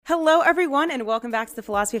Hello, everyone, and welcome back to the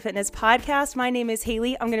Philosophy of Fitness podcast. My name is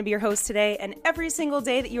Haley. I'm going to be your host today and every single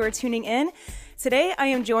day that you are tuning in. Today, I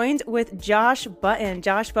am joined with Josh Button.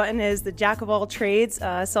 Josh Button is the jack of all trades,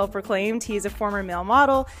 self-proclaimed. He's a former male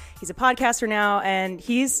model. He's a podcaster now, and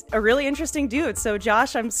he's a really interesting dude. So,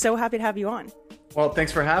 Josh, I'm so happy to have you on. Well,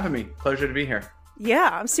 thanks for having me. Pleasure to be here. Yeah,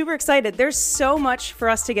 I'm super excited. There's so much for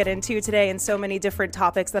us to get into today and so many different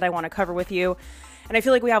topics that I want to cover with you. And I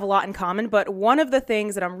feel like we have a lot in common, but one of the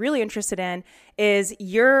things that I'm really interested in is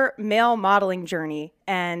your male modeling journey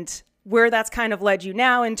and where that's kind of led you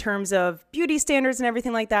now in terms of beauty standards and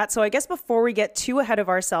everything like that. So I guess before we get too ahead of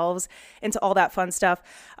ourselves into all that fun stuff,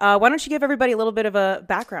 why don't you give everybody a little bit of a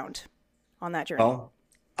background on that journey? Well,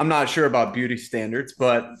 I'm not sure about beauty standards,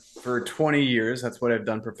 but for 20 years, that's what I've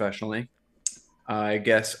done professionally. I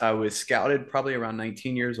guess I was scouted probably around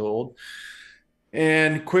 19 years old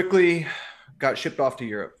and quickly got shipped off to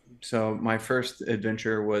Europe. So my first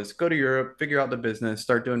adventure was go to Europe, figure out the business,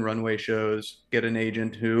 start doing runway shows, get an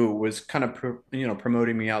agent who was kind of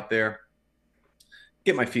promoting me out there,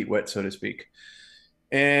 get my feet wet, so to speak.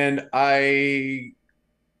 And I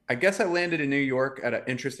guess I landed in New York at an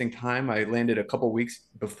interesting time. I landed a couple weeks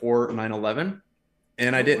before 9/11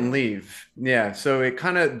 and I didn't leave. Yeah, so it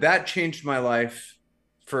kind of that changed my life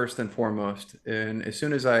first and foremost. And as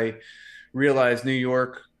soon as I realized New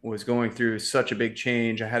York was going through such a big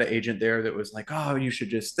change, I had an agent there that was like, oh, you should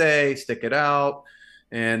just stay, stick it out.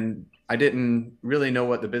 And I didn't really know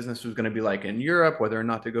what the business was going to be like in Europe, whether or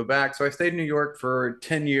not to go back. So I stayed in New York for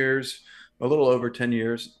 10 years, a little over 10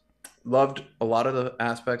 years. Loved a lot of the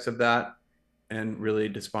aspects of that and really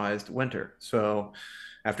despised winter. So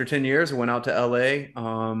after 10 years, I went out to LA.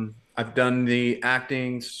 I've done the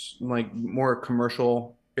acting, like more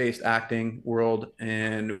commercial based acting world,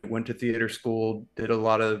 and went to theater school, did a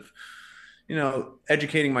lot of,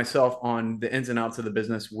 educating myself on the ins and outs of the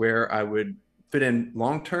business, where I would fit in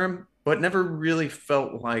long term, but never really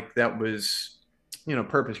felt like that was,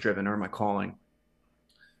 purpose driven or my calling.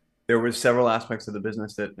 There was several aspects of the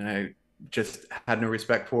business that I just had no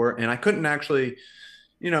respect for, and I couldn't actually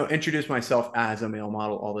introduce myself as a male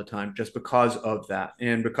model all the time just because of that.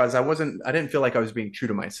 And because I didn't feel like I was being true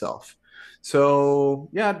to myself. So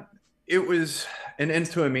yeah, it was an ends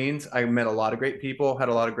to a means. I met a lot of great people, had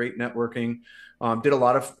a lot of great networking, did a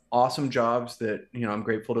lot of awesome jobs that, I'm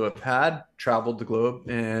grateful to have had, traveled the globe.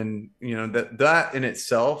 And, that in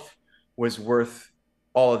itself was worth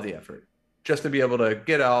all of the effort, just to be able to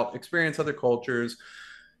get out, experience other cultures,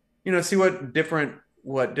 see what different,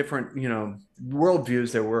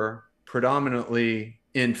 worldviews there were, predominantly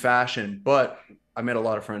in fashion, but I met a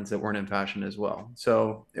lot of friends that weren't in fashion as well.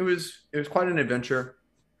 So it was quite an adventure.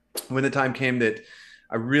 When the time came that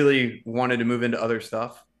I really wanted to move into other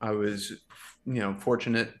stuff, I was,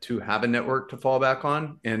 fortunate to have a network to fall back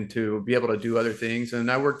on and to be able to do other things.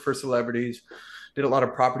 And I worked for celebrities, did a lot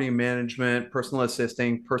of property management, personal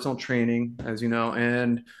assisting, personal training, as you know,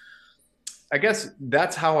 and I guess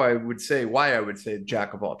that's how I would say why I would say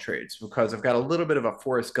jack of all trades, because I've got a little bit of a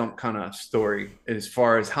Forrest Gump kind of story as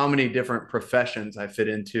far as how many different professions I fit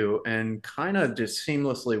into and kind of just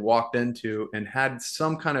seamlessly walked into and had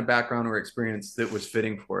some kind of background or experience that was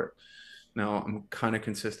fitting for it. Now I'm kind of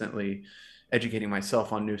consistently educating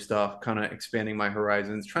myself on new stuff, kind of expanding my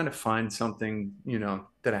horizons, trying to find something,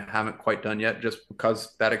 that I haven't quite done yet, just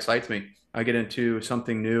because that excites me. I get into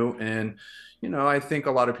something new and I think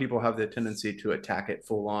a lot of people have the tendency to attack it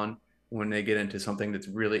full on when they get into something that's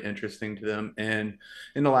really interesting to them. And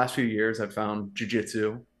in the last few years, I've found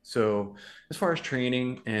jujitsu. So as far as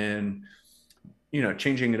training and,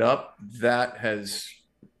 changing it up, that has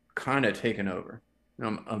kind of taken over.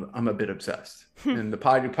 I'm a bit obsessed. And the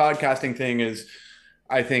podcasting thing is,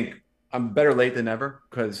 I think I'm better late than ever,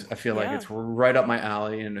 because I feel like it's right up my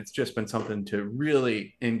alley, and it's just been something to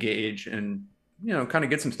really engage and kind of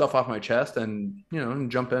get some stuff off my chest and, and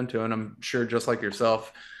jump into. And I'm sure, just like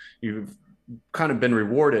yourself, you've kind of been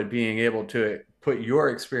rewarded being able to put your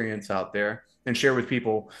experience out there and share with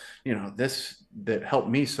people, this that helped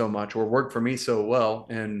me so much or worked for me so well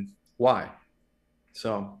and why.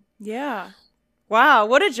 So, yeah. Wow,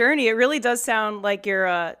 what a journey. It really does sound like you're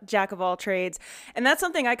a jack of all trades. And that's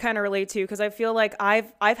something I kind of relate to, because I feel like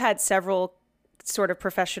I've had several sort of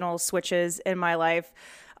professional switches in my life.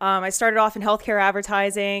 I started off in healthcare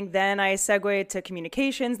advertising, then I segued to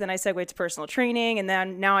communications, then I segued to personal training, and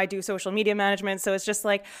then now I do social media management. So it's just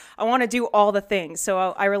like, I want to do all the things. So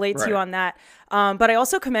I relate to you on that. But I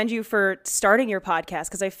also commend you for starting your podcast,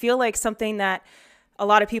 because I feel like something that a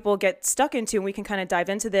lot of people get stuck into, and we can kind of dive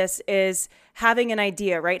into this, is having an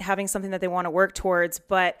idea, right? Having something that they want to work towards,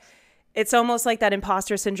 but It's almost like that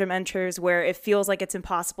imposter syndrome enters where it feels like it's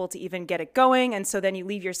impossible to even get it going. And so then you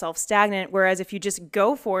leave yourself stagnant. Whereas if you just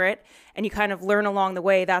go for it and you kind of learn along the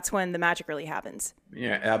way, that's when the magic really happens.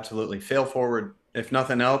 Yeah, absolutely. Fail forward. If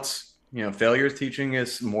nothing else, failure is teaching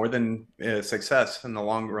is more than success in the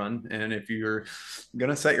long run. And if you're going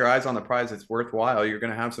to set your eyes on the prize, it's worthwhile. You're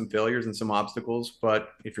going to have some failures and some obstacles, but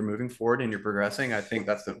if you're moving forward and you're progressing, I think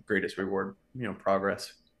that's the greatest reward,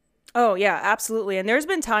 progress. Oh, yeah, absolutely. And there's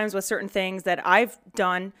been times with certain things that I've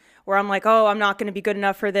done where I'm like, oh, I'm not going to be good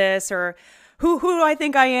enough for this, or who do I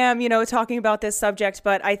think I am, talking about this subject.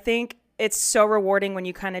 But I think it's so rewarding when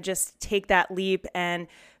you kind of just take that leap and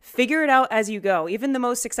figure it out as you go. Even the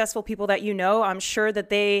most successful people that I'm sure that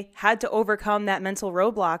they had to overcome that mental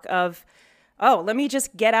roadblock of, oh, let me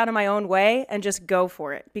just get out of my own way and just go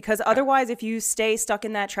for it. Because otherwise, if you stay stuck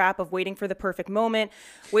in that trap of waiting for the perfect moment,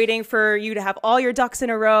 waiting for you to have all your ducks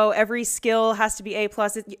in a row, every skill has to be A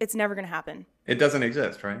plus, it's never going to happen. It doesn't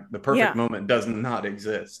exist, right? The perfect Yeah. moment does not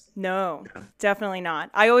exist. No, Yeah, definitely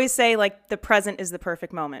not. I always say like the present is the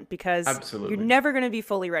perfect moment because you're absolutely. never going to be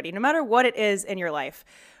fully ready, no matter what it is in your life.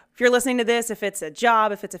 If you're listening to this, if it's a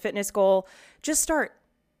job, if it's a fitness goal, just start.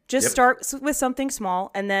 Just Yep. start with something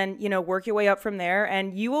small and then, work your way up from there.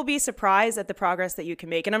 And you will be surprised at the progress that you can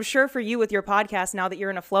make. And I'm sure for you with your podcast, now that you're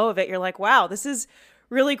in a flow of it, you're like, wow, this is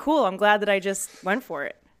really cool. I'm glad that I just went for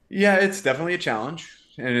it. Yeah, it's definitely a challenge.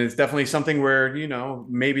 And it's definitely something where,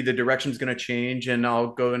 maybe the direction's going to change and I'll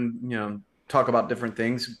go and, talk about different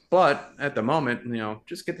things. But at the moment,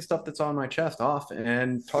 just get the stuff that's on my chest off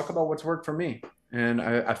and talk about what's worked for me. And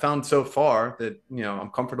I found so far that, I'm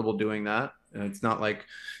comfortable doing that. And it's not like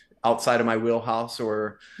outside of my wheelhouse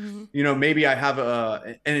or, Hmm. maybe I have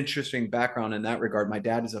an interesting background in that regard. My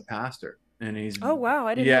dad is a pastor and Oh, wow.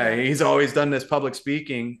 I didn't know yeah, that. he's always done this public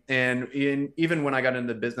speaking. And even when I got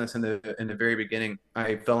into business in the very beginning,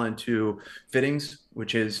 I fell into fittings,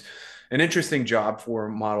 which is an interesting job for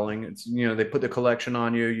modeling. It's, they put the collection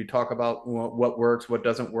on you. You talk about what works, what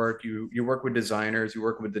doesn't work. You work with designers, you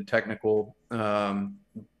work with the technical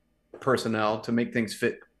personnel to make things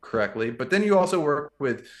fit correctly. But then you also work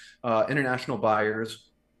with international buyers.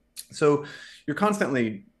 So you're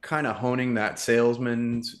constantly kind of honing that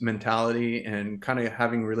salesman's mentality and kind of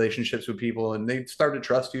having relationships with people, and they start to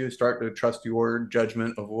trust you, start to trust your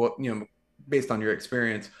judgment of what, based on your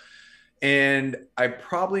experience. And I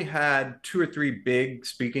probably had two or three big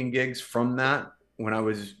speaking gigs from that when I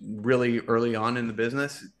was really early on in the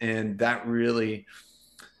business. And that really,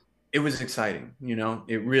 it was exciting.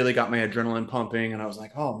 It really got my adrenaline pumping. And I was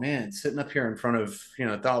like, oh man, sitting up here in front of,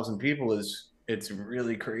 1,000 people it's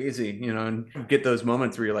really crazy, and you get those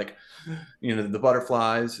moments where you're like, the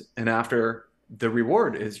butterflies. And after, the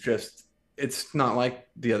reward is just, it's not like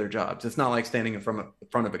the other jobs. It's not like standing in front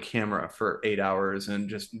of a camera for 8 hours and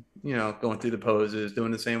just, going through the poses,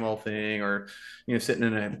 doing the same old thing, or, sitting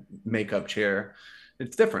in a makeup chair.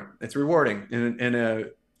 It's different. It's rewarding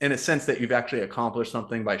in a sense that you've actually accomplished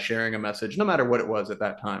something by sharing a message, no matter what it was at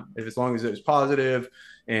that time. If as long as it was positive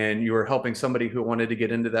and you were helping somebody who wanted to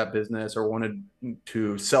get into that business or wanted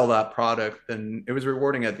to sell that product, then it was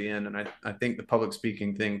rewarding at the end. And I think the public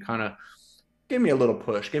speaking thing kind of gave me a little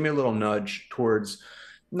push, gave me a little nudge towards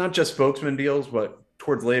not just spokesman deals, but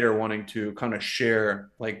towards later wanting to kind of share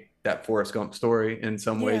like that Forrest Gump story in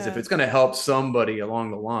some ways. If Yeah. it's going to help somebody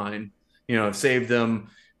along the line, save them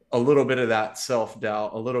a little bit of that self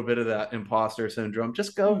doubt, a little bit of that imposter syndrome,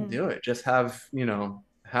 just go and Hmm. do it. Just have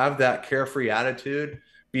that carefree attitude,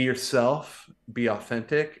 be yourself, be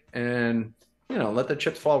authentic, and, let the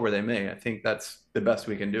chips fall where they may. I think that's the best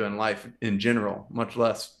we can do in life in general, much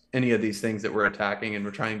less any of these things that we're attacking and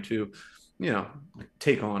we're trying to, you know,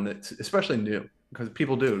 take on. It's especially new because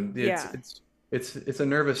people do. Yeah. It's a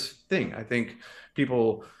nervous thing. I think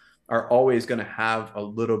people are always going to have a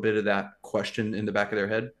little bit of that question in the back of their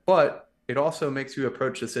head, but it also makes you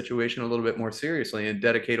approach the situation a little bit more seriously and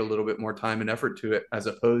dedicate a little bit more time and effort to it as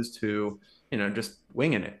opposed to, just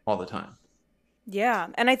winging it all the time. Yeah.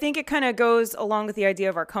 And I think it kind of goes along with the idea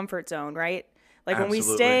of our comfort zone, right? Like when we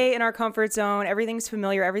Absolutely. stay in our comfort zone, everything's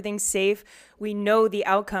familiar, everything's safe, we know the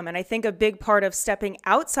outcome. And I think a big part of stepping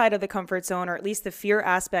outside of the comfort zone, or at least the fear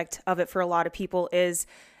aspect of it for a lot of people, is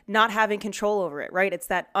not having control over it, right? It's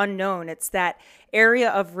that unknown, it's that area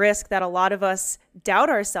of risk that a lot of us doubt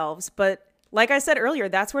ourselves. But like I said earlier,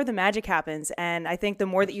 that's where the magic happens. And I think the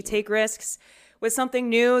more that you Absolutely. take risks, with something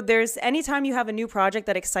new, there's anytime you have a new project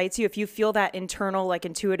that excites you, if you feel that internal, like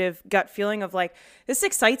intuitive gut feeling of like, this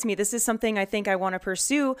excites me, this is something I think I want to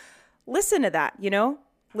pursue, listen to that,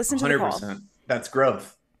 listen to the call. 100%. That's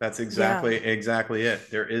growth. That's Yeah. exactly it.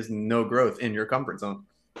 There is no growth in your comfort zone.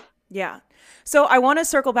 Yeah. So I want to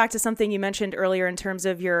circle back to something you mentioned earlier in terms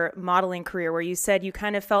of your modeling career, where you said you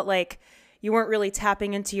kind of felt like you weren't really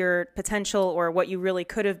tapping into your potential or what you really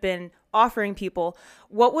could have been offering people.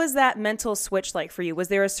 What was that mental switch like for you? Was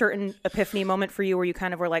there a certain epiphany moment for you where you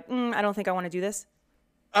kind of were like, I don't think I want to do this?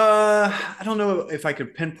 I don't know if I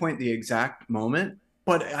could pinpoint the exact moment,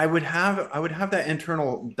 but I would have that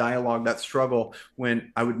internal dialogue, that struggle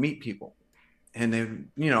when I would meet people, and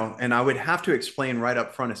and I would have to explain right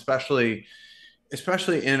up front, especially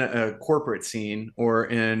in a corporate scene, or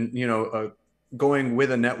in going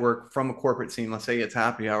with a network from a corporate scene. Let's say it's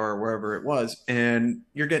happy hour or wherever it was, and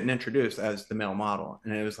you're getting introduced as the male model,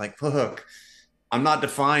 and it was like, look, I'm not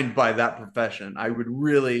defined by that profession. I would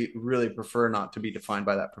really, really prefer not to be defined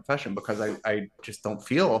by that profession, because I just don't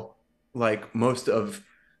feel like most of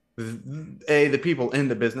the people in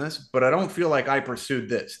the business, but I don't feel like I pursued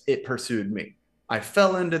this. It pursued me. I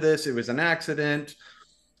fell into this. It was an accident.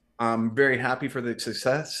 I'm very happy for the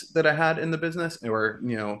success that I had in the business, or,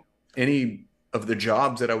 any of the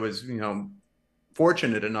jobs that I was,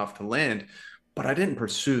 fortunate enough to land, but I didn't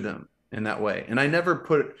pursue them in that way. And I never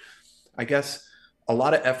put, I guess, a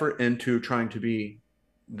lot of effort into trying to be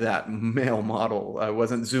that male model. I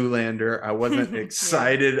wasn't Zoolander. I wasn't Yeah.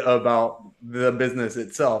 excited about the business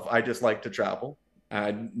itself. I just like to travel.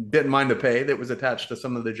 I didn't mind the pay that was attached to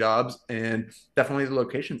some of the jobs, and definitely the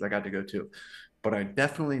locations I got to go to. But I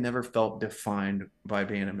definitely never felt defined by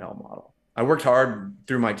being a male model. I worked hard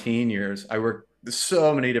through my teen years. I worked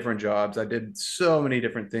so many different jobs. I did so many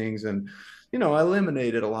different things, and I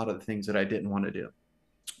eliminated a lot of the things that I didn't want to do.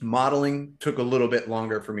 Modeling took a little bit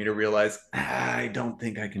longer for me to realize, I don't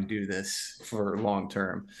think I can do this for long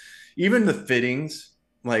term. Even the fittings,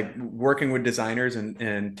 like working with designers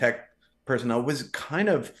and tech personnel, it was kind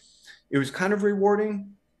of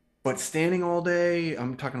rewarding, but standing all day,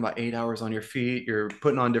 I'm talking about 8 hours on your feet, you're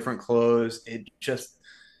putting on different clothes,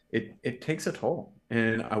 it takes a toll.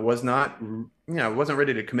 And I wasn't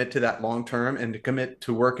ready to commit to that long term, and to commit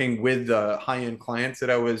to working with the high end clients that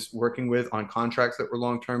I was working with on contracts that were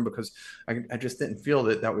long term, because I just didn't feel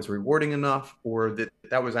that that was rewarding enough, or that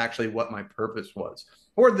that was actually what my purpose was,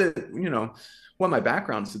 or that, what my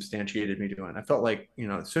background substantiated me doing. I felt like,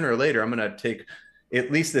 sooner or later, I'm going to take at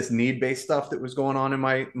least this need based stuff that was going on in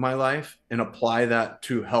my life, and apply that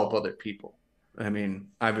to help other people. I mean,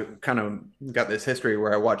 I've kind of got this history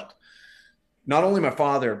where I watched not only my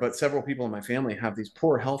father, but several people in my family have these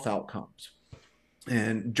poor health outcomes.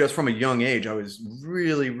 And just from a young age, I was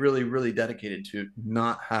really, really, really dedicated to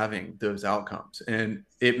not having those outcomes. And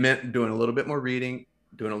it meant doing a little bit more reading,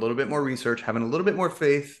 doing a little bit more research, having a little bit more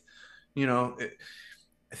faith. You know,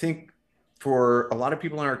 I think for a lot of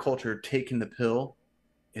people in our culture, taking the pill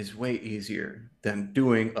is way easier than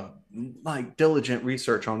doing a like diligent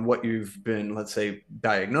research on what you've been, let's say,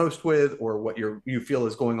 diagnosed with, or what you feel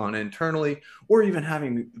is going on internally, or even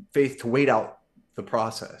having faith to wait out the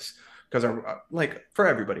process. Because our, like, for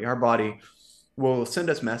everybody, our body will send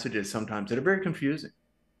us messages sometimes that are very confusing.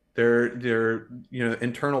 They're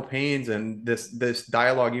internal pains, and this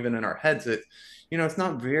dialogue even in our heads, that it's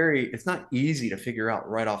not easy to figure out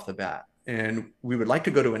right off the bat. And we would like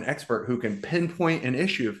to go to an expert who can pinpoint an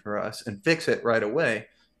issue for us and fix it right away,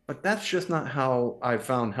 but that's just not how I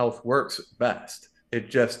found health works best.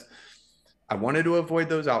 I wanted to avoid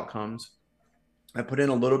those outcomes. I put in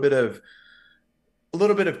a little bit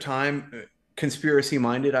of time, conspiracy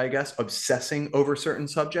minded, I guess, obsessing over certain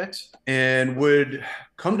subjects, and would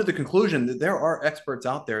come to the conclusion that there are experts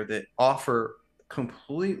out there that offer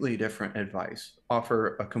completely different advice,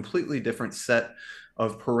 offer a completely different set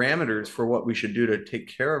of parameters for what we should do to take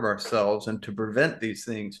care of ourselves and to prevent these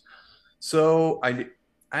things. So I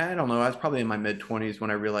don't know, I was probably in my mid 20s when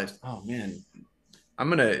I realized, oh man, I'm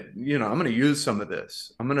gonna use some of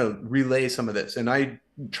this. I'm gonna relay some of this. And I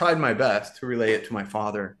tried my best to relay it to my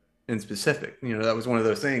father in specific. That was one of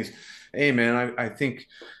those things. Hey man, I think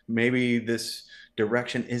maybe this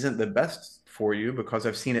direction isn't the best for you, because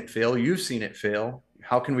I've seen it fail. You've seen it fail.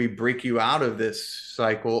 How can we break you out of this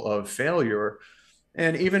cycle of failure?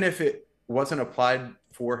 And even if it wasn't applied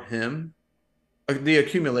for him, the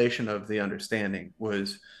accumulation of the understanding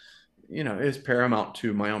was, is paramount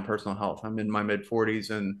to my own personal health. I'm in my mid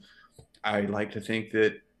 40s, and I like to think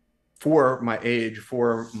that for my age,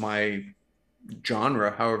 for my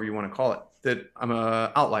genre, however you want to call it, that I'm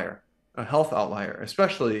a outlier, a health outlier,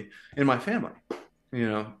 especially in my family.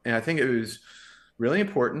 And I think it was really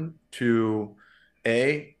important to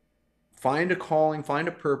a find a calling, find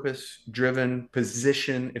a purpose driven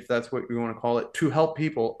position, if that's what we want to call it, to help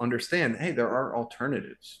people understand, hey, there are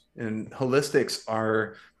alternatives. And holistics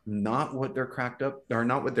are not what they're cracked up, are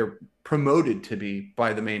not what they're promoted to be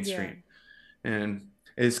by the Yeah. mainstream. And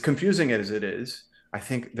as confusing as it is, I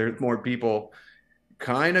think there's more people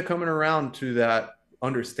kind of coming around to that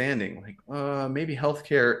understanding. Like, maybe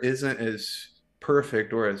healthcare isn't as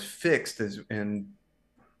perfect or as fixed as, and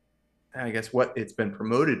I guess what it's been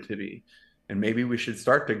promoted to be. And maybe we should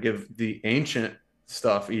start to give the ancient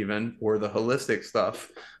stuff, even, or the holistic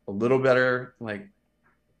stuff, a little better, like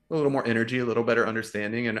a little more energy, a little better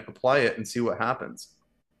understanding, and apply it and see what happens.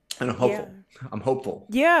 And I'm Yeah. hopeful. I'm hopeful.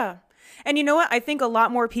 Yeah. And you know what? I think a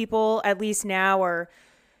lot more people, at least now, are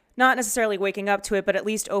not necessarily waking up to it, but at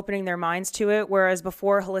least opening their minds to it. Whereas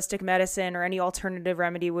before, holistic medicine or any alternative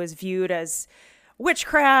remedy was viewed as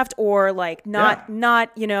witchcraft or like Yeah.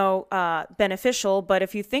 not beneficial. But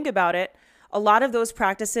if you think about it, a lot of those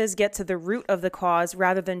practices get to the root of the cause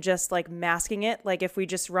rather than just like masking it. Like if we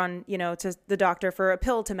just run, to the doctor for a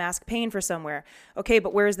pill to mask pain for somewhere. Okay,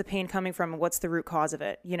 but where is the pain coming from and what's the root cause of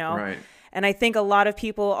it? Right. And I think a lot of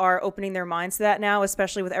people are opening their minds to that now,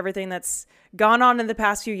 especially with everything that's gone on in the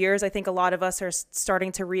past few years. I think a lot of us are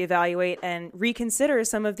starting to reevaluate and reconsider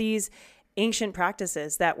some of these ancient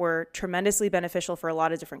practices that were tremendously beneficial for a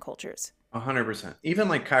lot of different cultures. 100%. Even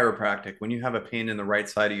like chiropractic, when you have a pain in the right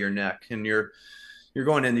side of your neck and you're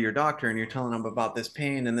going into your doctor and you're telling them about this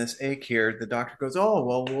pain and this ache here, the doctor goes, "Oh,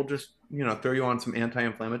 well, we'll just, throw you on some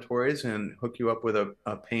anti-inflammatories and hook you up with a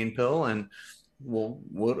pain pill and it'll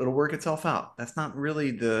work itself out." That's not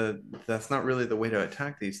really the way to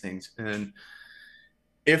attack these things. And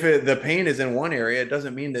if the pain is in one area, it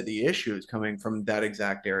doesn't mean that the issue is coming from that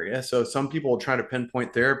exact area. So some people try to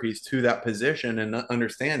pinpoint therapies to that position and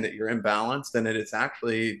understand that you're imbalanced and that it's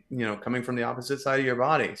actually, coming from the opposite side of your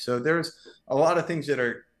body. So there's a lot of things that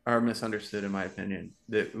are misunderstood, in my opinion,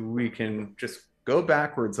 that we can just go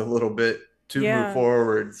backwards a little bit to move Yeah.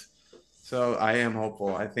 forwards. So I am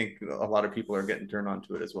hopeful. I think a lot of people are getting turned on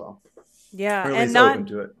to it as well, Yeah. or at And least not open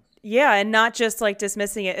to it. Yeah, and not just like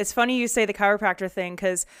dismissing it. It's funny you say the chiropractor thing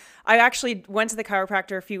because I actually went to the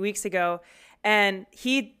chiropractor a few weeks ago and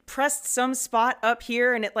he pressed some spot up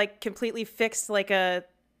here and it like completely fixed like a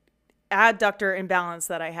adductor imbalance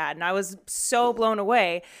that I had. And I was so blown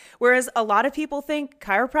away. Whereas a lot of people think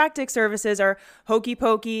chiropractic services are hokey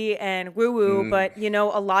pokey and woo woo, Mm, but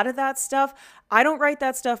a lot of that stuff, I don't write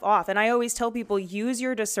that stuff off. And I always tell people use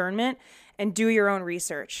your discernment and do your own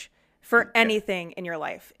research for yeah, anything in your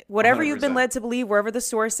life. Whatever you've been 100%. led to believe, wherever the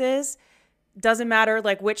source is, doesn't matter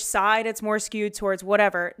like which side it's more skewed towards,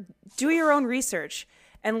 whatever. Do your own research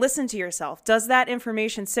and listen to yourself. Does that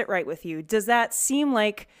information sit right with you? Does that seem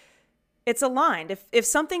like it's aligned? If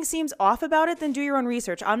something seems off about it, then do your own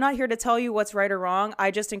research. I'm not here to tell you what's right or wrong.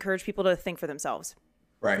 I just encourage people to think for themselves.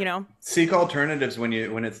 Right. You know? Seek alternatives when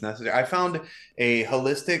it's necessary. I found a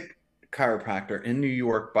holistic chiropractor in New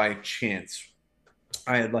York by chance.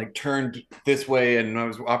 I had like turned this way and I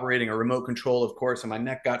was operating a remote control, of course, and my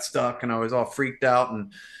neck got stuck and I was all freaked out.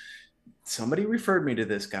 And somebody referred me to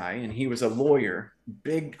this guy, and he was a lawyer,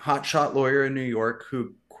 big hotshot lawyer in New York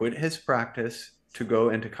who quit his practice to go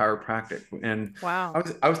into chiropractic. And I Wow.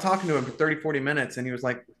 was I was talking to him for 30, 40 minutes, and he was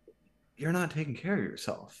like, "You're not taking care of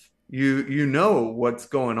yourself. You know what's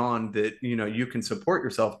going on, that you can support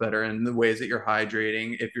yourself better in the ways that you're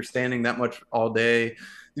hydrating. If you're standing that much all day,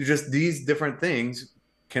 just these different things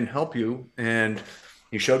can help you." And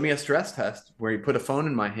he showed me a stress test where he put a phone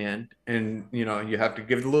in my hand, and you have to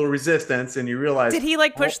give it a little resistance, and you realize, Did he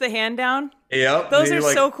like oh, push the hand down? yep. Those are You're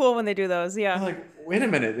like, so cool when they do those. you're Yeah. like, wait a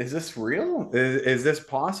minute, is this real? Is this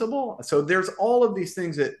possible? So there's all of these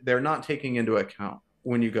things that they're not taking into account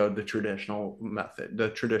when you go the traditional method, the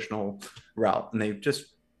traditional route. And they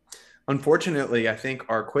just, unfortunately, I think,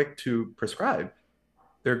 are quick to prescribe.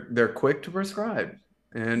 They're quick to prescribe.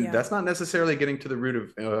 And Yeah. that's not necessarily getting to the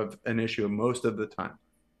root of an issue most of the time.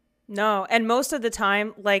 No, and most of the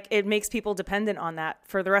time, like it makes people dependent on that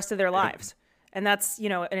for the rest of their Yep. lives. And that's, an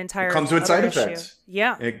It entire comes with other side issue. effects.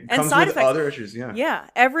 Yeah. It And comes side with effects. other issues. Yeah. Yeah.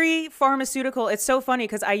 Every pharmaceutical, it's so funny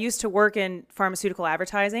because I used to work in pharmaceutical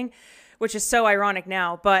advertising, which is so ironic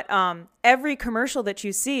now. But every commercial that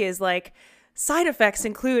you see is like side effects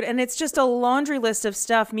include, and it's just a laundry list of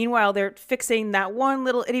stuff. Meanwhile, they're fixing that one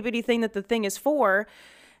little itty bitty thing that the thing is for.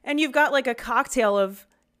 And you've got like a cocktail of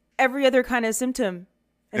every other kind of symptom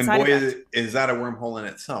and And side boy, effect. is that a wormhole in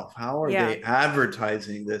itself. How are Yeah. they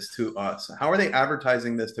advertising this to us? How are they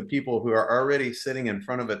advertising this to people who are already sitting in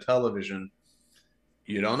front of a television?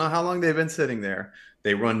 You don't know how long they've been sitting there.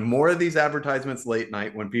 They run more of these advertisements late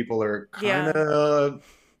night when people are kind Yeah. of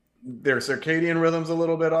their circadian rhythms a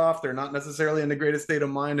little bit off. They're not necessarily in the greatest state of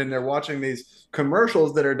mind, and they're watching these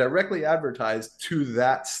commercials that are directly advertised to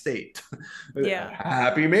that state. Yeah.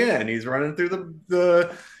 Happy man, he's running through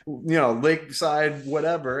the lakeside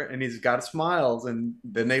whatever, and he's got smiles, and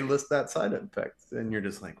then they list that side effect, and you're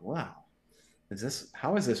just like, wow, is this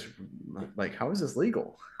how is this like how is this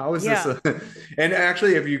legal? How is this Yeah. and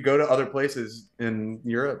actually if you go to other places in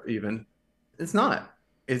Europe even, it's not.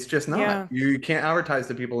 It's just not. Yeah. You can't advertise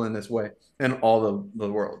to people in this way in all the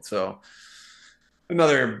world. So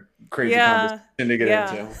another crazy conversation Yeah. to get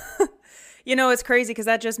Yeah. into. It's crazy because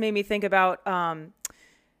that just made me think about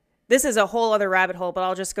this is a whole other rabbit hole, but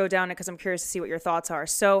I'll just go down it because I'm curious to see what your thoughts are.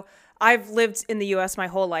 So I've lived in the US my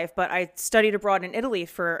whole life, but I studied abroad in Italy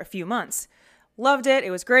for a few months. Loved it.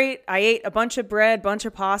 It was great. I ate a bunch of bread, bunch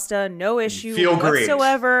of pasta, no issue Feel great.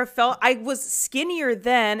 whatsoever. Felt I was skinnier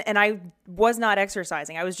then and I was not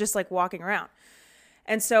exercising. I was just like walking around.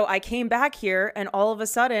 And so I came back here and all of a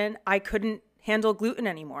sudden I couldn't handle gluten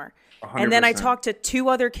anymore. And then I 100%. talked to two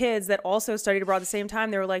other kids that also studied abroad at the same time.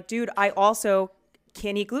 They were like, dude, I also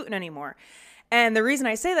can't eat gluten anymore. And the reason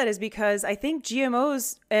I say that is because I think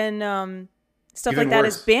GMOs and stuff Even like that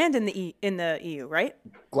is worse, banned in in the EU, right?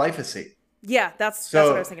 glyphosate. Yeah, that's what I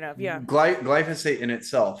was So thinking of. Yeah. glyphosate in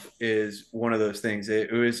itself is one of those things.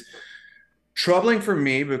 It was troubling for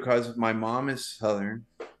me because my mom is Southern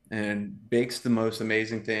and bakes the most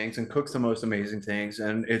amazing things and cooks the most amazing things,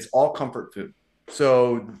 and it's all comfort food.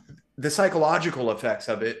 So the psychological effects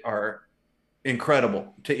of it are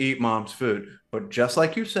incredible to eat mom's food. But just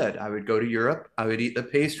like you said, I would go to Europe, I would eat the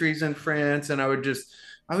pastries in France, and I would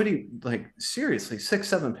eat like seriously six,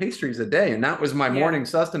 seven pastries a day. And that was my Yeah. morning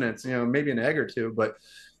sustenance, maybe an egg or two, but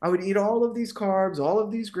I would eat all of these carbs, all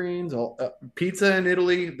of these greens, all pizza in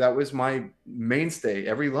Italy. That was my mainstay.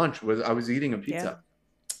 Every lunch was I was eating a Yeah. pizza.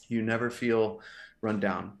 You never feel run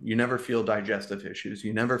down. You never feel digestive issues.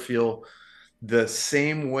 You never feel the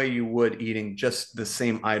same way you would eating just the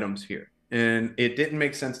same items here. And it didn't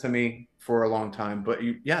make sense to me for a long time. But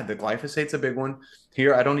yeah, the glyphosate's a big one.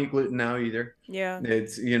 Here, I don't eat gluten now either. Yeah.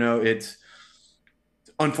 It's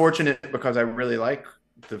unfortunate because I really like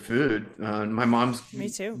the food. Me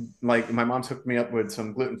too. My mom's hooked me up with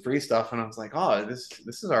some gluten-free stuff, and I was like, oh, this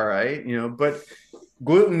is all right, But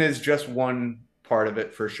gluten is just one part of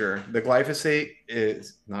it for sure. The glyphosate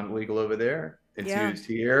is not illegal over there. It's Yeah. used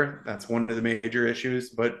here. That's one of the major issues.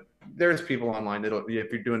 But there's people online that'll,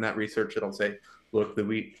 if you're doing that research, it'll say, look, the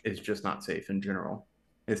wheat is just not safe in general.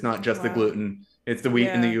 It's not just the Wow. gluten. It's the wheat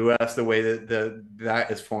in the Yeah. U.S., the way that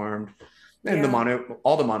that is formed, and Yeah.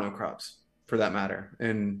 all the monocrops for that matter.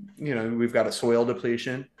 And we've got a soil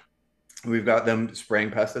depletion. We've got them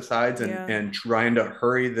spraying pesticides and Yeah. trying to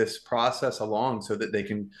hurry this process along so that they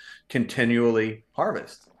can continually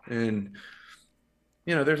harvest. And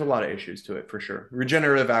there's a lot of issues to it for sure.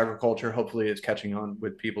 Regenerative agriculture hopefully is catching on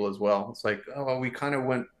with people as well. It's like, oh, we kind of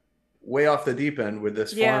went way off the deep end with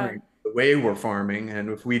this Yeah. farming, the way we're farming. And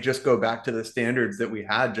if we just go back to the standards that we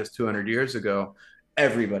had just 200 years ago,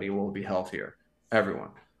 everybody will be healthier. Everyone.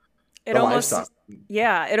 It The livestock. almost,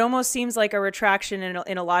 yeah, it almost seems like a retraction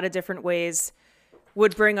in a lot of different ways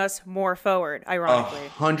would bring us more forward, A ironically.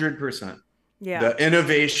 100%. Yeah. The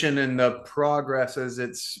innovation and the progress as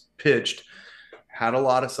it's pitched had a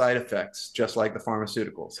lot of side effects, just like the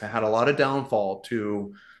pharmaceuticals. It had a lot of downfall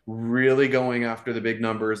to really going after the big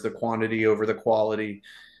numbers, the quantity over the quality.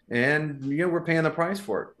 And, we're paying the price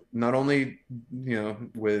for it, not only,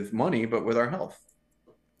 with money, but with our health.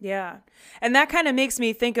 Yeah. And that kind of makes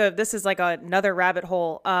me think of this is like another rabbit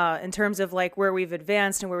hole in terms of like where we've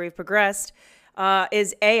advanced and where we've progressed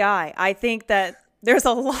is AI. I think that there's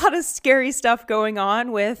a lot of scary stuff going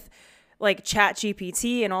on with like Chat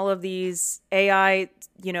GPT and all of these AI,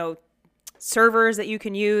 servers that you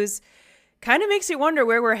can use. Kind of makes you wonder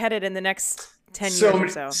where we're headed in the next 10 So years or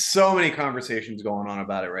many, so. so many conversations going on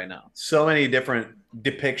about it right now. So many different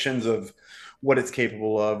depictions of what it's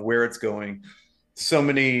capable of, where it's going. So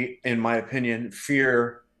many, in my opinion,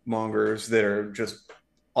 fear mongers that are just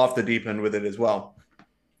off the deep end with it as well.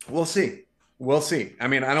 We'll see. We'll see. I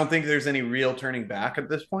mean, I don't think there's any real turning back at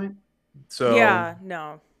this point. So Yeah,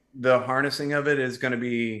 no. the harnessing of it is going to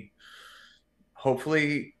be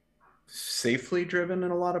hopefully safely driven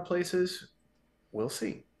in a lot of places. We'll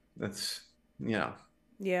see. That's, you know,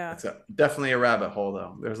 Yeah. that's definitely a rabbit hole,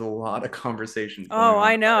 though. There's a lot of conversations going Oh, on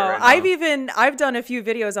I about it know. right now. I've done a few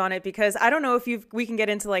videos on it because I don't know if we can get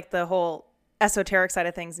into like the whole esoteric side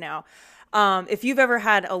of things now. If you've ever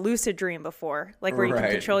had a lucid dream before, like where you can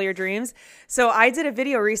Right. control your dreams. So I did a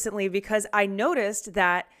video recently because I noticed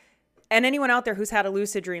that And anyone out there who's had a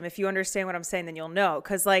lucid dream, if you understand what I'm saying, then you'll know.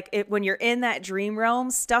 Because like when you're in that dream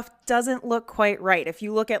realm, stuff doesn't look quite right. If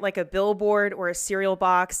you look at like a billboard or a cereal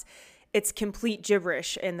box, it's complete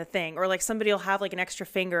gibberish in the thing. Or like somebody will have like an extra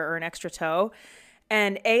finger or an extra toe.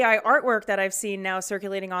 And AI artwork that I've seen now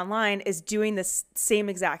circulating online is doing this same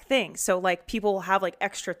exact thing. So like people will have like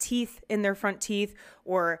extra teeth in their front teeth,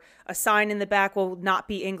 or a sign in the back will not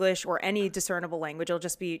be English or any discernible language. It'll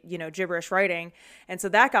just be, gibberish writing. And so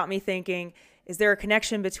that got me thinking, is there a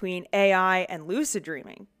connection between AI and lucid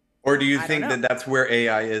dreaming? Or do you I don't think know. that that's where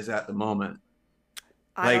AI is at the moment?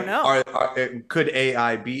 I don't Like, know. could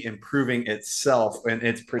AI be improving itself and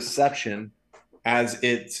its perception as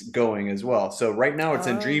it's going as well? So right now it's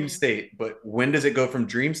in dream Oh, state, but when does it go from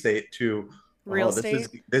dream state to, real oh, estate?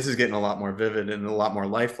 this is getting a lot more vivid and a lot more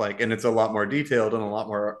lifelike, and it's a lot more detailed and a lot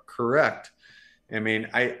more correct. I mean,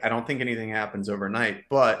 I don't think anything happens overnight,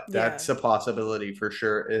 but Yeah. that's a possibility for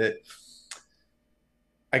sure.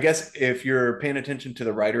 I guess if you're paying attention to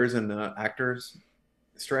the writers and the actors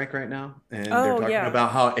strike right now, and they're Oh, talking yeah.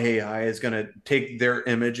 about how AI is going to take their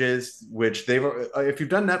images, which if you've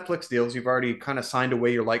done Netflix deals, you've already kind of signed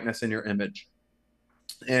away your likeness and your image.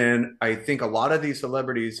 And I think a lot of these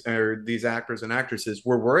celebrities or these actors and actresses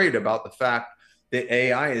were worried about the fact that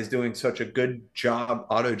AI is doing such a good job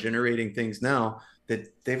auto generating things now that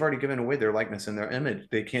they've already given away their likeness and their image.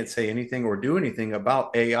 They can't say anything or do anything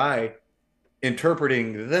about AI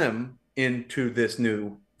interpreting them into this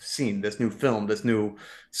new scene, this new film, this new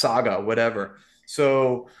saga, whatever.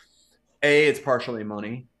 So, A, it's partially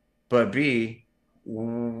money, but B,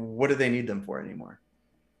 what do they need them for anymore?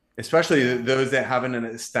 Especially Yeah. those that haven't an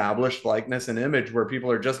established likeness and image where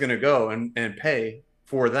people are just going to go and pay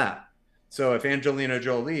for that. So if Angelina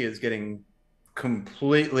Jolie is getting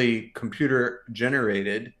completely computer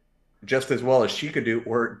generated just as well as she could do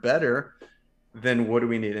or better, then what do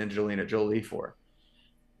we need Angelina Jolie for?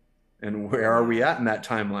 And where are we Yeah. at in that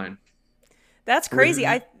timeline? That's crazy.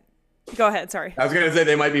 Go ahead. Sorry. I was going to say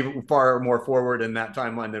they might be far more forward in that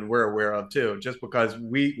timeline than we're aware of too. Just because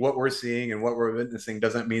what we're seeing and what we're witnessing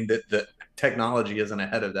doesn't mean that the technology isn't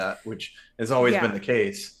ahead of that, which has always been Yeah. the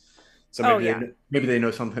case. So Oh, yeah. maybe they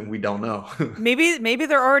know something we don't know. Maybe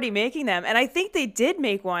they're already making them. And I think they did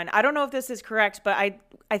make one. I don't know if this is correct, but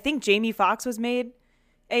I think Jamie Foxx was made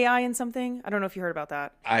AI in something. I don't know if you heard about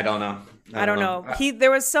that. I don't know. I I don't don't know. know.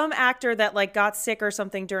 There was some actor that like got sick or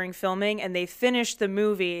something during filming, and they finished the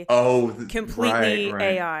movie Oh, right, completely right.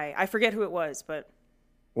 AI. I forget who it was, but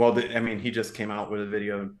Well, I mean, he just came out with a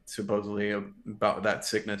video supposedly about that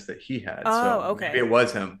sickness that he had. oh, So maybe okay. it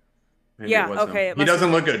was him. Maybe it Yeah, was him. okay, it He must have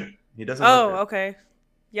doesn't look been. good. He doesn't look Oh, good. okay.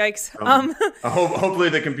 Yikes. Hopefully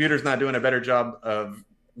the computer's not doing a better job of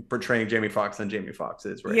portraying Jamie Foxx than Jamie Foxx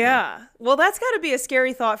is right now. Yeah. Well, that's got to be a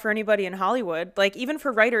scary thought for anybody in Hollywood, like even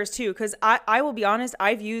for writers too. Because I will be honest,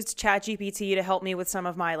 I've used ChatGPT to help me with some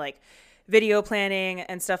of my like video planning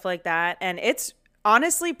and stuff like that. And it's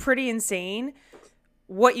honestly pretty insane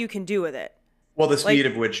what you can do with it. Well, Like,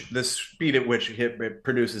 the speed at which it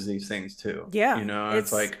produces these things too. yeah, You know, it's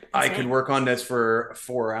it's like I could insane. work on this for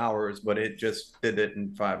 4 hours, but it just did it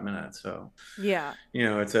in 5 minutes. So, Yeah.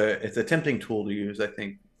 it's a tempting tool to use, I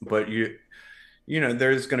think. But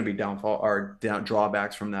there's going to be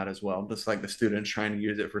drawbacks from that as well. Just like the students trying to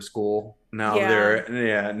use it for school.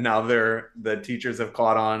 Yeah. Now the teachers have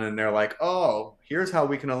caught on and they're like, oh, here's how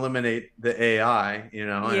we can eliminate the AI,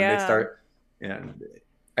 and they Yeah. start, yeah.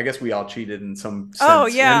 I guess we all cheated in some Oh,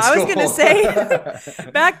 sense yeah. in I was going to school.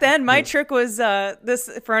 say back then, my trick was this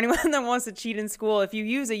for anyone that wants to cheat in school. If you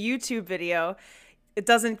use a YouTube video, it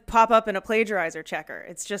doesn't pop up in a plagiarizer checker.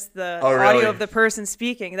 It's just the Oh, audio really? of the person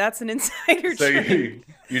speaking. That's an insider So trick.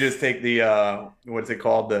 you just take the what's it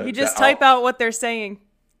called, You the just type out. out what they're saying.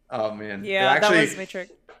 Oh man, Yeah, that was actually, my trick.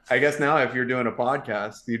 I guess now if you're doing a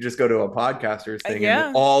podcast, you just go to a podcaster's thing and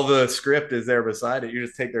Yeah. all the script is there beside it. You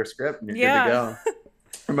just take their script and you're good to Yeah. go.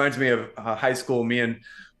 Reminds me of high school. Me and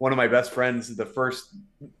one of my best friends, the first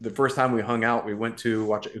time we hung out, we went to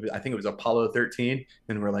watch. I think it was Apollo 13,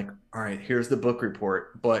 and we're like, "All right, here's the book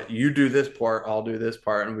report, but you do this part, I'll do this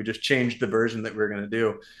part," and we just changed the version that we are going to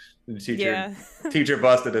do. The teacher Yeah. teacher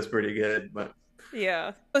busted us pretty good, but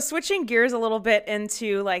Yeah. So switching gears a little bit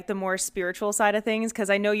into like the more spiritual side of things, because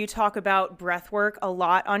I know you talk about breath work a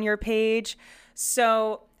lot on your page.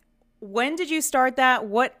 So when did you start that?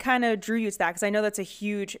 What kind of drew you to that? Because I know that's a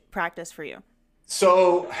huge practice for you.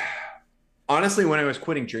 so honestly, when I was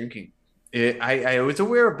quitting drinking, I was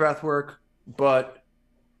aware of breath work, but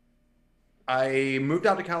I moved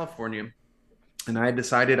out to California and I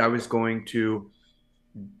decided I was going to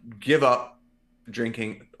give up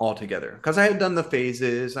drinking altogether because I had done the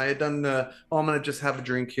phases. I had done the, oh, I'm going to just have a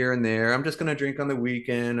drink here and there. I'm just going to drink on the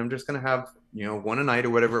weekend. I'm just going to have, one a night or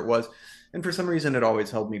whatever it was. And for some reason, it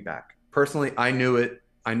always held me back. Personally, I knew it.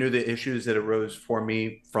 I knew the issues that arose for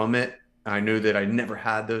me from it. I knew that I never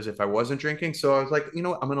had those if I wasn't drinking. So I was like, you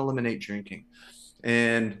know what? I'm going to eliminate drinking.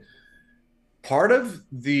 And part of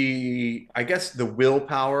the, I guess, the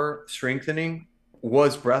willpower strengthening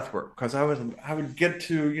was breath work because I would get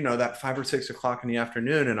to that 5 or 6 o'clock in the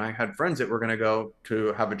afternoon, and I had friends that were going to go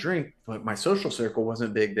to have a drink, but my social circle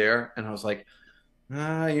wasn't big there, and I was like,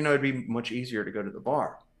 it'd be much easier to go to the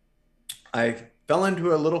bar. I fell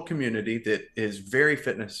into a little community that is very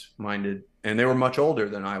fitness minded, and they were much older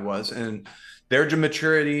than I was, and their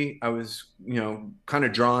maturity I was, kind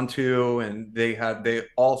of drawn to, and they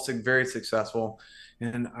all very successful,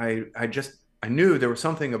 and I knew there was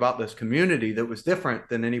something about this community that was different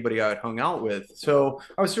than anybody I had hung out with. So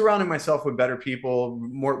I was surrounding myself with better people,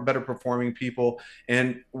 more better performing people,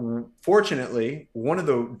 and fortunately, one of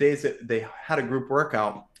the days that they had a group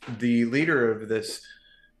workout, the leader of this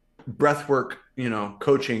breathwork,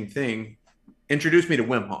 coaching thing, introduced me to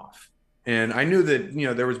Wim Hof. And I knew that,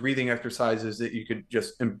 there was breathing exercises that you could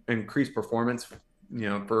just increase performance,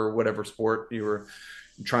 for whatever sport you were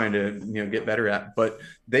trying to, get better at. But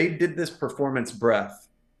they did this performance breath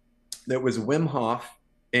that was Wim Hof,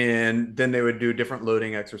 and then they would do different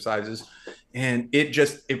loading exercises. And it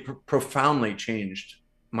profoundly changed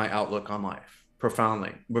my outlook on life,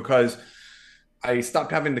 profoundly, because I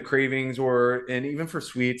stopped having the cravings, and even for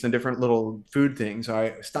sweets and different little food things,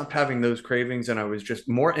 I stopped having those cravings, and I was just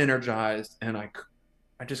more energized. And I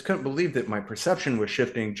just couldn't believe that my perception was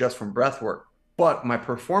shifting just from breath work, but my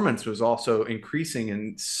performance was also increasing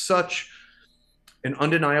in such an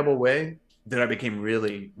undeniable way that I became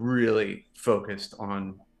really, really focused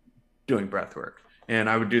on doing breath work. And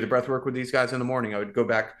I would do the breath work with these guys in the morning. I would go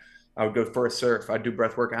for a surf. I'd do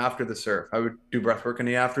breath work after the surf. I would do breath work in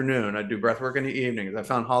the afternoon. I'd do breath work in the evenings. I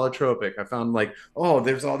found holotropic. I found like, oh,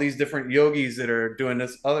 there's all these different yogis that are doing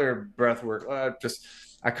this other breath work.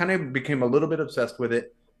 I kind of became a little bit obsessed with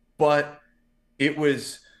it, but it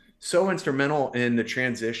was so instrumental in the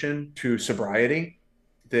transition to sobriety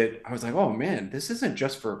that I was like, oh man, this isn't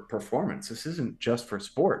just for performance. This isn't just for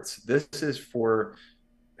sports. This is for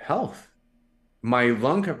health, my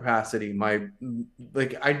lung capacity, my,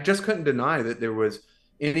 like, I just couldn't deny that there was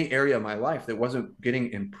any area of my life that wasn't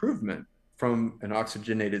getting improvement from an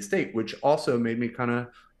oxygenated state, which also made me kind of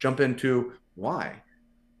jump into why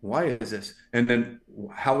is this? And then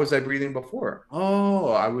how was I breathing before? Oh,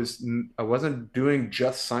 I wasn't doing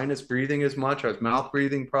just sinus breathing as much. I was mouth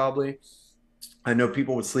breathing probably. I know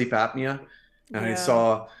people with sleep apnea, and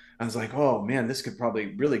Yeah. I was like, oh man, this could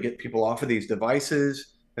probably really get people off of these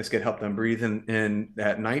devices. This could help them breathe in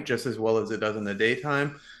at night just as well as it does in the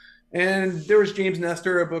daytime. And there was James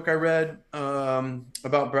Nestor, a book I read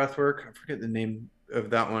about breath work. I forget the name of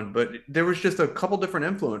that one, but there was just a couple different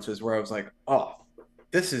influences where I was like, oh,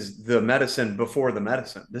 this is the medicine before the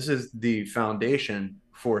medicine. This is the foundation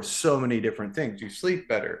for so many different things. You sleep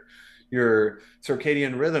better. Your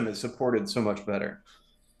circadian rhythm is supported so much better.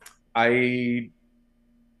 I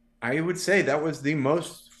I would say that was the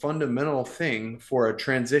most fundamental thing for a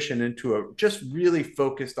transition into a just really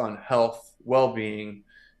focused on health, well-being,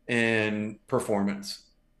 and performance.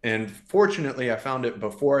 And fortunately, I found it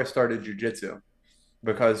before I started jujitsu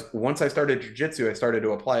because once I started jujitsu, I started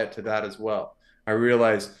to apply it to that as well. I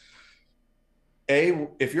realized,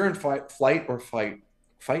 if you're in fight or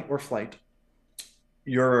flight,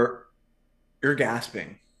 you're you're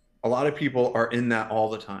gasping. A lot of people are in that all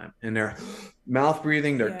the time, and they're mouth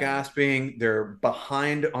breathing, they're Yeah. gasping, they're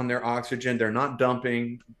behind on their oxygen, they're not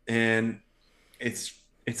dumping, and it's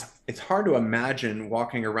hard to imagine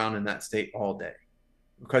walking around in that state all day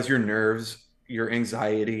because your nerves, your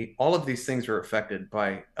anxiety, all of these things are affected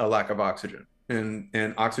by a lack of oxygen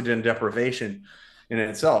and oxygen deprivation in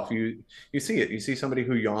itself. You see it. You see somebody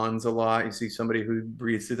who yawns a lot. You see somebody who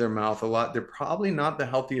breathes through their mouth a lot. They're probably not the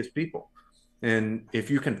healthiest people. And if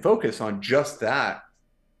you can focus on just that,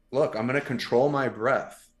 look, I'm going to control my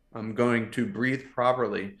breath. I'm going to breathe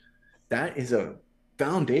properly. That is a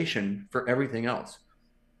foundation for everything else.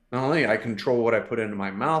 Not only I control what I put into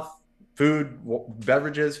my mouth, food,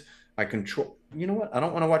 beverages, I control, you know what? I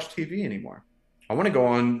don't want to watch TV anymore. I want to go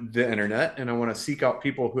on the internet and I want to seek out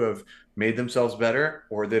people who have made themselves better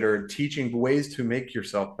or that are teaching ways to make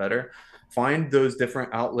yourself better. Find those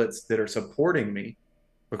different outlets that are supporting me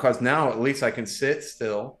because now at least I can sit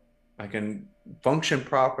still, I can function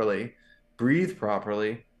properly, breathe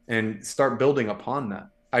properly, and start building upon that.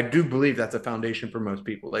 I do believe that's a foundation for most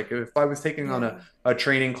people. Like if I was taking on Yeah. a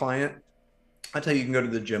training client, I tell you, you can go to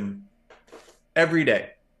the gym every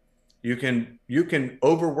day. You can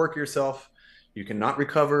overwork yourself. You cannot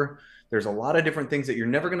recover. There's a lot of different things that you're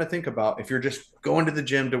never going to think about if you're just going to the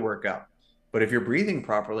gym to work out. But if you're breathing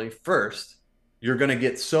properly first, you're going to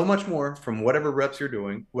get so much more from whatever reps you're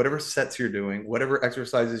doing, whatever sets you're doing, whatever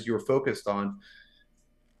exercises you're focused on,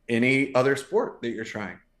 any other sport that you're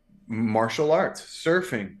trying, martial arts,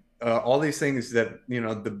 surfing, all these things that,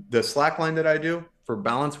 the slack line that I do for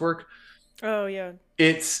balance work, Oh yeah.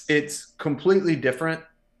 it's completely different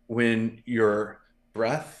when your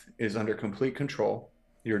breath is under complete control.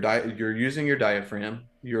 You're using your diaphragm,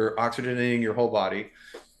 you're oxygenating your whole body.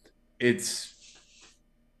 It's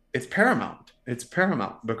it's paramount. It's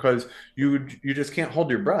paramount because you just can't hold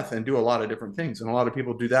your breath and do a lot of different things. And a lot of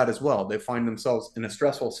people do that as well. They find themselves in a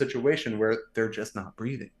stressful situation where they're just not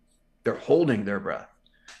breathing. They're holding their breath.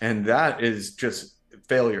 And that is just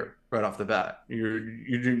failure right off the bat.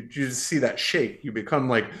 You just see that shake. You become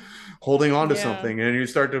like holding on to Yeah. something and you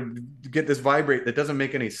start to get this vibrate that doesn't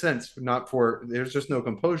make any sense. Not for There's just no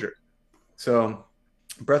composure. So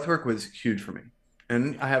breath work was huge for me.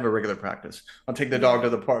 And I have a regular practice. I'll Yeah. take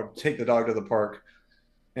the dog to the park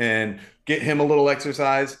and get him a little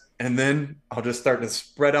exercise. And then I'll just start to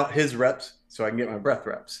spread out his reps so I can get my breath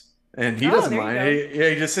reps. And he Oh, doesn't there you mind. go.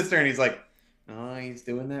 He just sits there and he's like, oh, he's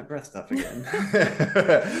doing that breath stuff again.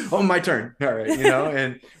 Oh, my turn. All right.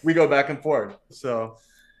 And we go back and forth. So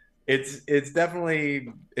it's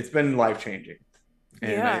been life changing.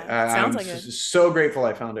 And Yeah. Sounds I'm like it. so grateful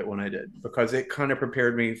I found it when I did because it kind of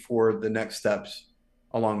prepared me for the next steps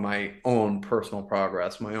along my own personal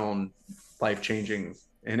progress, my own life changing,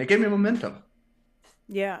 and it gave me momentum.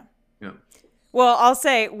 Yeah. Yeah. Well, I'll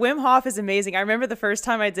say Wim Hof is amazing. I remember the first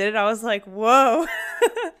time I did it, I was like, whoa,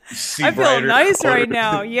 See I feel brighter nice colors. right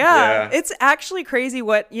now. Yeah. Yeah. It's actually crazy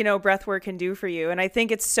what, breath work can do for you. And I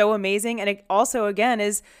think it's so amazing. And it also, again,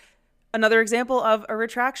 is another example of a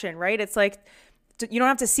retraction, right? It's like you don't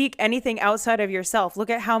have to seek anything outside of yourself. Look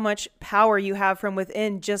at how much power you have from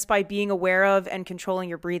within just by being aware of and controlling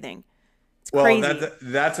your breathing. It's Well, crazy.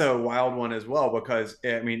 that's a wild one as well because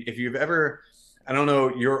I mean, if you've ever, I don't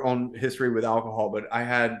know your own history with alcohol, but I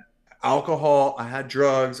had alcohol, I had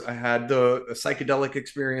drugs, I had the psychedelic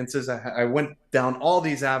experiences. I went down all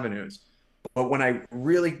these avenues. But when I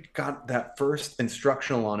really got that first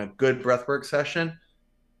instructional on a good breathwork session,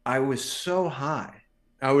 I was so high.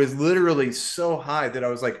 I was literally so high that I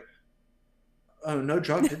was like, oh, no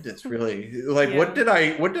drug did this really. Like, Yeah. what did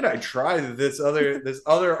I try this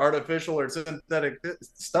other artificial or synthetic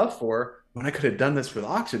stuff for when I could have done this with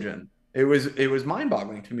oxygen? It was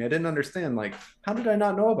mind-boggling to me. I didn't understand, like, how did I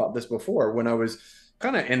not know about this before when I was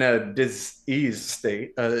kind of in a disease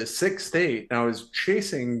state, a sick state, and I was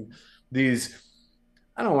chasing these,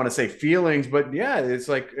 I don't want to say feelings, but yeah, it's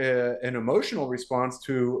like an emotional response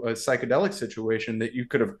to a psychedelic situation that you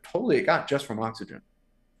could have totally got just from oxygen.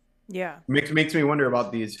 Yeah. Makes me wonder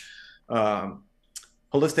about these um,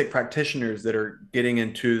 holistic practitioners that are getting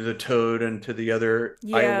into the toad and to the other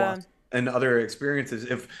ayahuasca Yeah. and other experiences.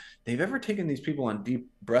 If they've ever taken these people on deep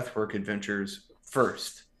breathwork adventures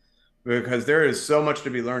first, because there is so much to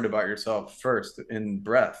be learned about yourself first in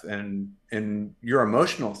breath and in your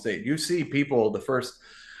emotional state. You see people the first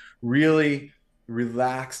really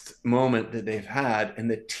relaxed moment that they've had, and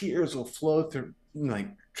the tears will flow through like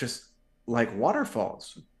just like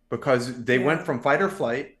waterfalls because they went Yeah. from fight or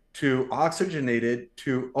flight to oxygenated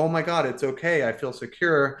to, oh my God, it's okay. I feel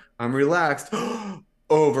secure. I'm relaxed.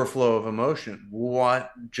 Overflow of emotion.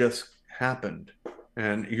 What just happened?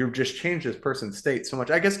 And you've just changed this person's state so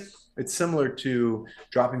much. I guess it's similar to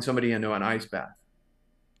dropping somebody into an ice bath.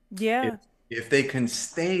 If Yeah. if they can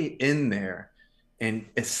stay in there and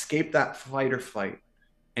escape that fight or flight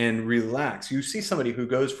and relax, you see somebody who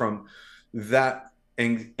goes from that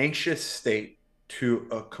anxious state to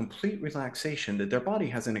a complete relaxation that their body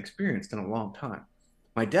hasn't experienced in a long time.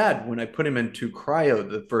 My dad, when I put him into cryo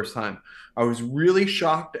the first time, I was really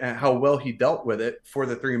shocked at how well he dealt with it for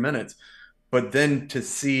the 3 minutes. But then to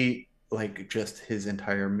see like just his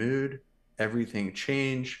entire mood, everything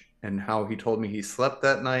change, and how he told me he slept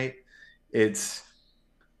that night, it's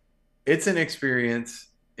it's an experience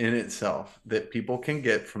in itself that people can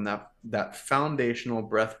get from that foundational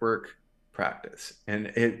breathwork practice. And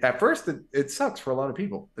at first it sucks for a lot of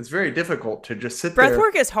people. It's very difficult to just sit Breath there.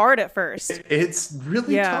 work is hard at first. It's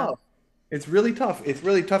really Yeah. tough. It's really tough. It's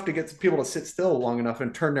really tough to get people to sit still long enough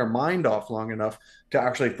and turn their mind off long enough to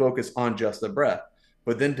actually focus on just the breath.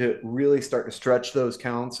 But then to really start to stretch those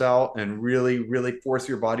counts out and really, really force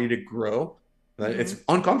your body to grow, Hmm. it's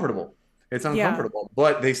uncomfortable. It's Yeah. uncomfortable,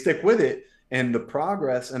 but they stick with it. And the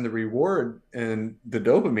progress and the reward and the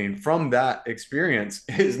dopamine from that experience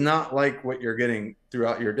is not like what you're getting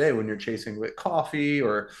throughout your day when you're chasing with coffee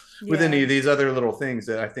or with any Yeah. of these other little things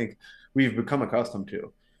that I think we've become accustomed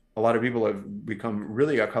to. A lot of people have become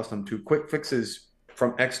really accustomed to quick fixes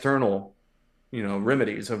from external,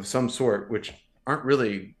 remedies of some sort, which aren't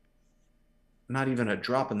really, not even a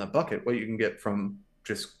drop in the bucket what you can get from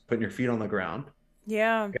just putting your feet on the ground,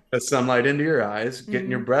 Yeah. the sunlight into your eyes, getting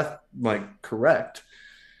your Mm. breath like correct.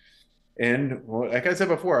 And well, like I said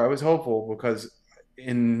before, I was hopeful because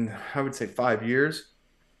in, I would say, 5 years,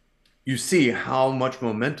 you see how much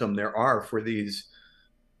momentum there are for these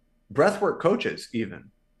breathwork coaches.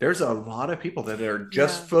 Even there's a lot of people that are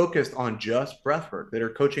just Yeah. focused on just breathwork, that are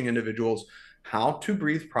coaching individuals how to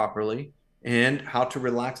breathe properly and how to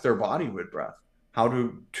relax their body with breath, how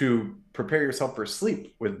to prepare yourself for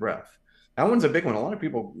sleep with breath. That one's a big one. A lot of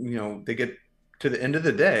people, they get to the end of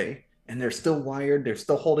the day and they're still wired, they're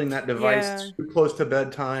still holding that Yeah. device too close to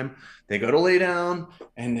bedtime. They go to lay down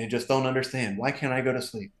and they just don't understand, why can't I go to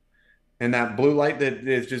sleep? And that blue light that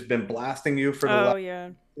has just been blasting you for the Oh, last, yeah.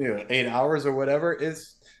 8 hours or whatever,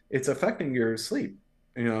 is it's affecting your sleep.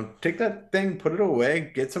 Take that thing, put it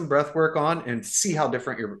away, get some breath work on, and see how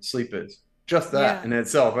different your sleep is. Just that Yeah. in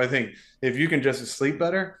itself, I think, if you can just sleep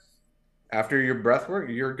better after your breath work,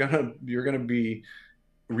 you're gonna be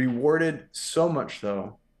rewarded so much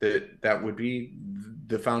so that that would be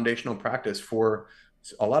the foundational practice for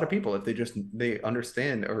a lot of people if they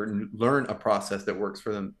understand or learn a process that works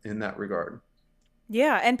for them in that regard.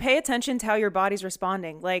 Yeah, and pay attention to how your body's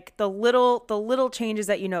responding. Like the little changes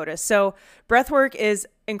that you notice. So, breath work is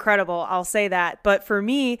incredible, I'll say that. But for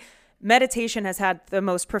me, meditation has had the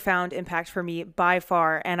most profound impact for me by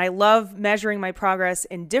far, and I love measuring my progress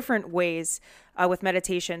in different ways with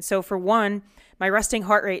meditation. So, for one, my resting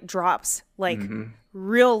heart rate drops like Mm-hmm.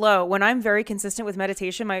 real low. When I'm very consistent with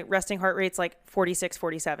meditation, my resting heart rate's like 46,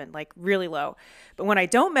 47, like really low. But when I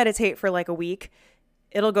don't meditate for like a week,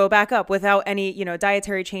 it'll go back up without any,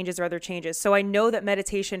 dietary changes or other changes. So I know that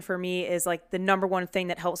meditation for me is like the number one thing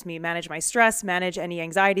that helps me manage my stress, manage any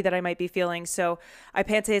anxiety that I might be feeling. So I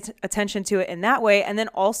pay attention to it in that way. And then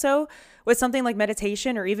also with something like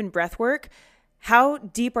meditation or even breath work, how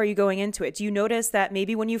deep are you going into it? Do you notice that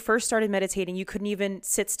maybe when you first started meditating, you couldn't even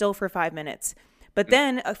sit still for 5 minutes? But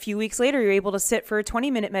then a few weeks later, you're able to sit for a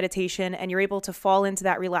 20-minute meditation and you're able to fall into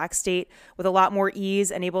that relaxed state with a lot more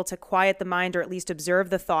ease and able to quiet the mind or at least observe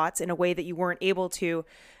the thoughts in a way that you weren't able to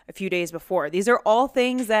a few days before. These are all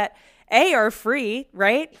things that are free,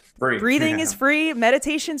 right? Free. Breathing is Yeah. free,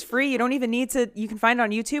 meditation's free. You don't even need to, you can find it on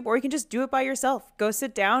YouTube or you can just do it by yourself. Go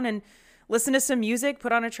sit down and listen to some music,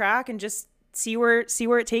 put on a track and just see where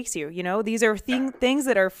it takes you. These are things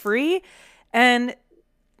that are free and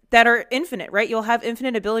that are infinite, right? You'll have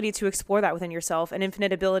infinite ability to explore that within yourself and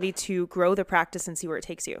infinite ability to grow the practice and see where it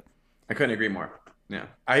takes you. I couldn't agree more. Yeah.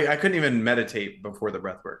 I couldn't even meditate before the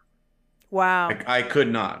breath work. Wow. I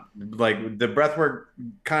could not. Like the breath work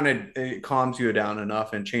kind of, it calms you down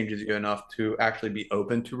enough and changes you enough to actually be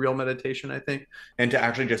open to real meditation, I think, and to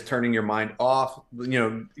actually just turning your mind off.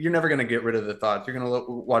 You're never going to get rid of the thoughts. You're going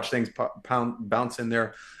to watch things bounce in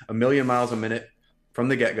there a million miles a minute from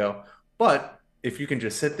the get go. But if you can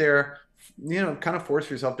just sit there, kind of force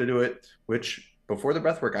yourself to do it, which before the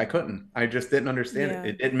breath work, I couldn't. I just didn't understand it. Yeah.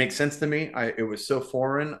 It didn't make sense to me. It was so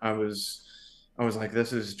foreign. I was like,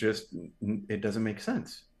 this is just, it doesn't make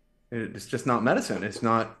sense. It's just not medicine. It's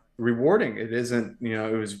not rewarding. It isn't, I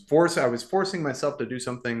was forcing myself to do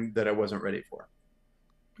something that I wasn't ready for.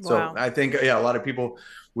 So Wow. I think, yeah, a lot of people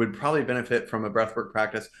would probably benefit from a breathwork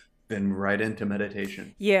practice, then right into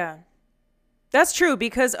meditation. Yeah. That's true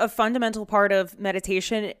because a fundamental part of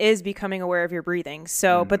meditation is becoming aware of your breathing.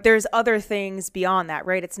 So, but Mhm. there's other things beyond that,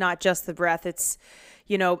 right? It's not just the breath. It's,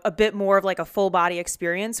 a bit more of like a full body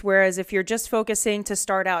experience. Whereas if you're just focusing to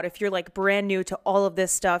start out, if you're like brand new to all of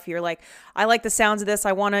this stuff, you're like, I like the sounds of this.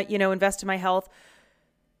 I want to, invest in my health.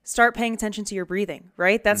 Start paying attention to your breathing,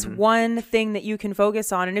 right? That's Mhm. one thing that you can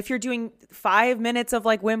focus on. And if you're doing 5 minutes of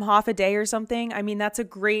like Wim Hof a day or something, I mean, that's a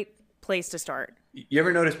great place to start. You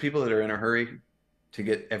ever notice people that are in a hurry to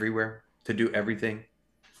get everywhere, to do everything?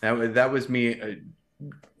 That was me,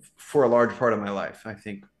 for a large part of my life. I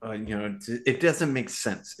think, it doesn't make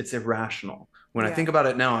sense. It's irrational. When I Yeah. think about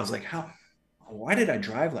it now, I was like, why did I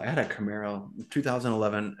drive? I had a Camaro,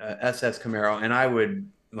 2011 SS Camaro, and I would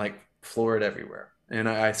like floor it everywhere. And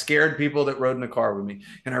I scared people that rode in the car with me.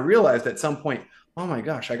 And I realized at some point, oh my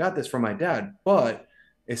gosh, I got this from my dad. But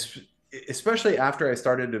it's especially after I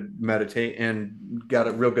started to meditate and got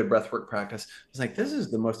a real good breathwork practice, I was like, this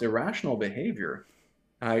is the most irrational behavior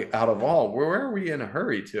Out of all, where are we in a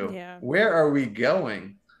hurry to? Yeah. Where are we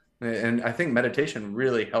going? And I think meditation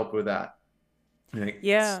really helped with that. Like,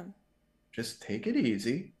 Yeah. just take it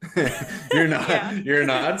easy. You're not Yeah. you're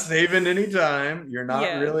not saving any time.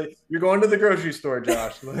 Yeah. You're going to the grocery store,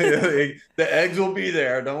 Josh. The eggs will be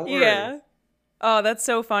there. Don't worry. Yeah. Oh, that's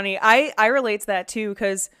so funny. I relate to that too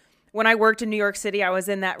because when I worked in New York City, I was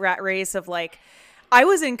in that rat race of like I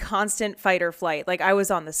was in constant fight or flight. Like I was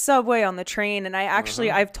on the subway, on the train, and Uh-huh.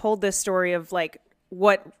 I've told this story of like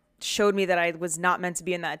what showed me that I was not meant to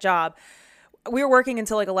be in that job. We were working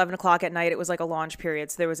until like 11 o'clock at night. It was like a launch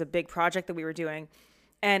period. So there was a big project that we were doing.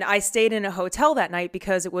 And I stayed in a hotel that night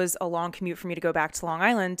because it was a long commute for me to go back to Long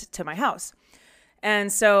Island to my house.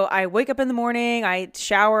 And so I wake up in the morning, I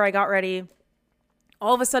shower, I got ready.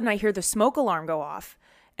 All of a sudden, I hear the smoke alarm go off.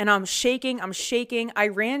 And I'm shaking, I'm shaking. I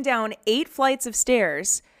ran down 8 flights of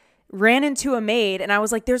stairs, ran into a maid, and I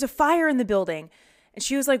was like, there's a fire in the building. And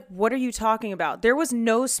she was like, what are you talking about? There was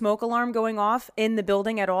no smoke alarm going off in the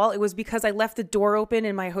building at all. It was because I left the door open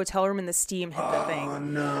in my hotel room and the steam hit the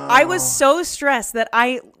thing. Oh I was no. so stressed that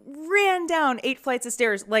I ran down 8 flights of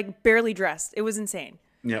stairs, like barely dressed. It was insane.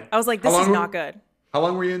 Yep. I was like, How this is long not were good. how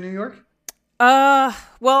long were you in New York?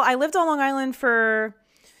 Well, I lived on Long Island for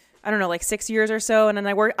I don't know, like 6 years or so, and then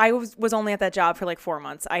I was only at that job for like 4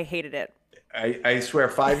 months. I hated it. I swear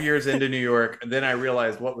 5 years into New York, and then I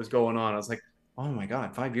realized what was going on. I was like, oh my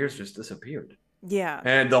God, 5 years just disappeared. Yeah,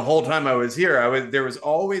 And the whole time I was here, I was there was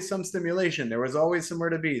always some stimulation. There was always somewhere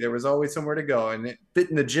to be. There was always somewhere to go. And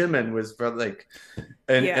fitting the gym in was for like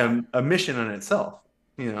yeah, a mission on itself,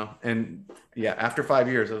 you know. And yeah, after 5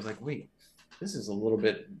 years, I was like, wait, this is a little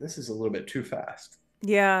bit too fast.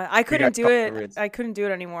 yeah. I We got couldn't do caught in it. the rinse. I couldn't do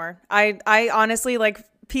it anymore. I honestly like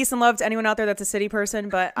peace and love to anyone out there that's a city person,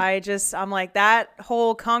 but I'm like that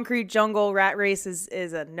whole concrete jungle rat race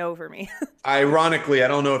is a no for me. Ironically, I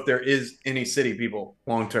don't know if there is any city people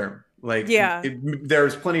long term. Like Yeah,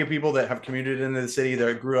 there's plenty of people that have commuted into the city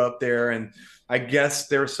that grew up there, and I guess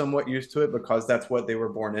they're somewhat used to it because that's what they were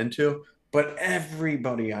born into. But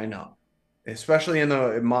everybody I know, especially in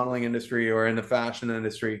the modeling industry or in the fashion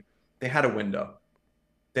industry, they had a window.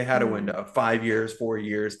 They had a mm, window, 5 years, 4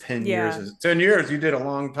 years, 10 years. yeah, 10 years, you did a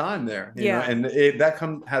long time there, you know, yeah, and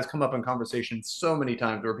has come up in conversation so many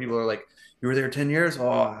times where people are like, you were there 10 years?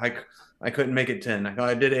 Oh, I couldn't make it 10.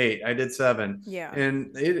 I did 8. I did 7. yeah,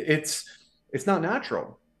 And it's not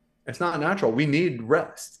natural. It's not natural. We need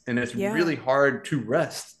rest. And it's yeah. really hard to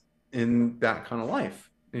rest in that kind of life.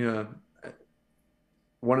 You know,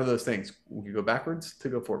 one of those things. You go backwards to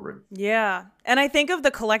go forward. Yeah. And I think of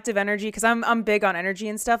the collective energy because I'm big on energy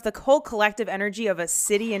and stuff. The whole collective energy of a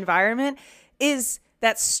city environment is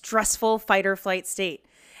that stressful fight or flight state.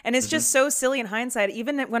 And it's Mm-hmm. just so silly in hindsight.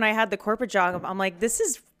 Even when I had the corporate job, I'm like, this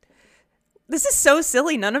is so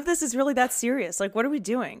silly. None of this is really that serious. Like, what are we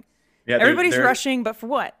doing? Yeah, Everybody's rushing, but for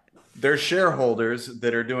what? there's shareholders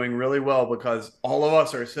that are doing really well because all of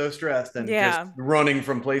us are so stressed and just Yeah. running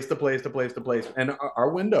from place to place to place to place. And our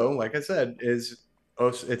window, like I said, is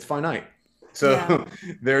it's finite. Yeah. So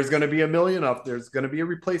there's going to be a million up. There's going to be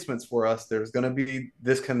replacements for us. There's going to be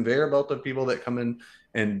this conveyor belt of people that come in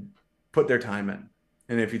and put their time in.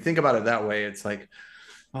 And if you think about it that way, it's like,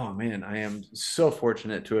 oh man, I am so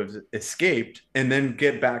fortunate to have escaped and then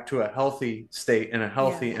get back to a healthy state and a Yeah.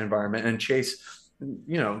 healthy environment and chase,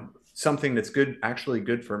 something that's good, actually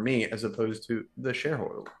good for me, as opposed to the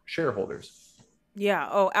shareholders. Yeah.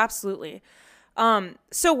 Oh, absolutely.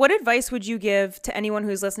 So what advice would you give to anyone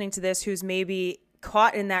who's listening to this who's maybe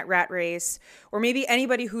caught in that rat race, or maybe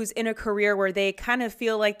anybody who's in a career where they kind of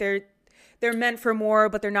feel like they're meant for more,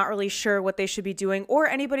 but they're not really sure what they should be doing, or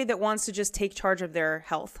anybody that wants to just take charge of their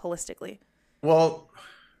health holistically? Well,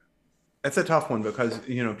 that's a tough one because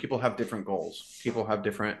people have different goals. People have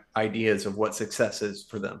different ideas of what success is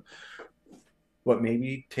for them. But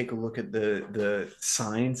maybe take a look at the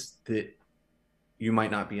signs that you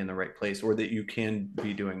might not be in the right place or that you can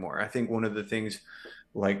be doing more. I think one of the things,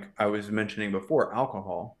 like I was mentioning before,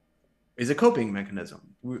 alcohol is a coping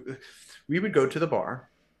mechanism. We would go to the bar,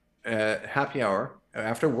 happy hour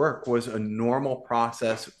after work was a normal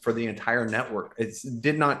process for the entire network. It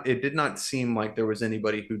did not seem like there was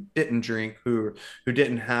anybody who didn't drink, who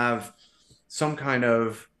didn't have some kind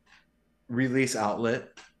of release outlet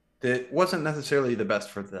that wasn't necessarily the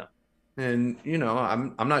best for them. And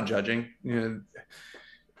I'm not judging.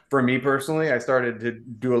 For me personally, I started to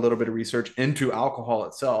do a little bit of research into alcohol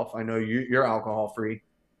itself. I know you're alcohol free,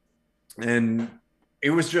 and it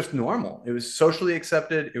was just normal. It was socially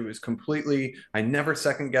accepted. It was completely, I never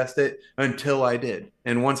second guessed it until I did.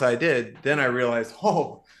 And once I did, then I realized,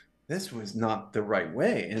 oh, this was not the right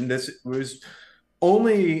way. And this was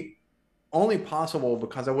only only possible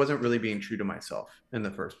because I wasn't really being true to myself in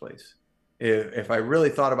the first place. If I really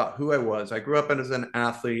thought about who I was, I grew up as an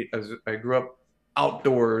athlete, as I grew up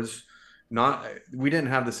outdoors. Not We didn't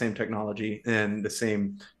have the same technology and the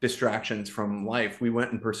same distractions from life. We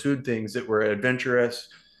went and pursued things that were adventurous,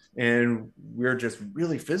 and we're just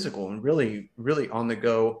really physical and really on the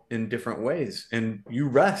go in different ways. And you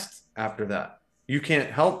rest after that. You can't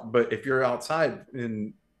help but if you're outside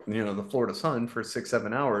in the Florida sun for 6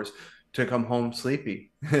 7 hours to come home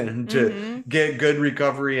sleepy and to Mm-hmm. get good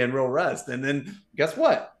recovery and real rest. And then guess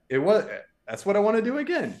what? That's what I want to do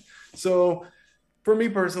again. So for me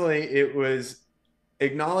personally, it was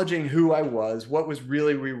acknowledging who I was, what was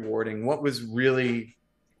really rewarding, what was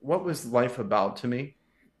life about to me.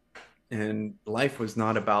 And life was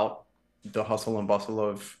not about the hustle and bustle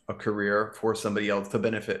of a career for somebody else to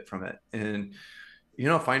benefit from it. And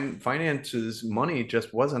finances, money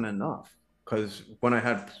just wasn't enough, because when I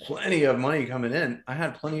had plenty of money coming in, I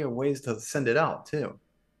had plenty of ways to send it out too.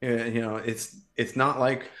 It's not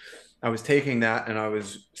like I was taking that and I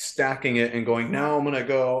was stacking it and going, now I'm going to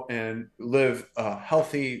go and live a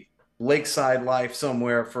healthy lakeside life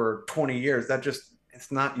somewhere for 20 years.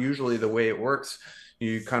 It's not usually the way it works.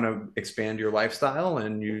 You kind of expand your lifestyle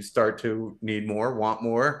and you start to need more, want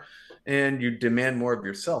more, and you demand more of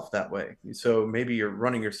yourself that way. So maybe you're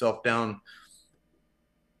running yourself down.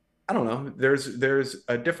 I don't know. There's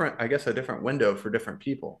a different, I guess, a different window for different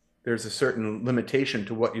people. There's a certain limitation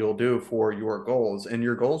to what you'll do for your goals, and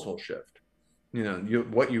your goals will shift.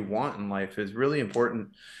 What you want in life is really important.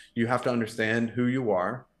 You have to understand who you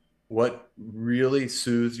are, what really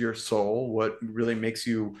soothes your soul, what really makes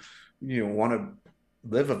you, want to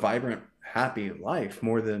live a vibrant, happy life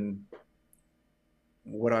more than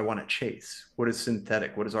what I want to chase. What is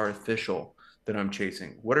synthetic? What is artificial that I'm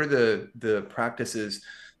chasing? What are the practices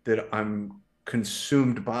that I'm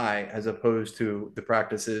consumed by, as opposed to the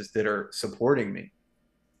practices that are supporting me?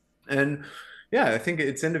 And yeah, I think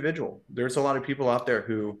it's individual. There's a lot of people out there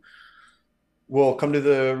who will come to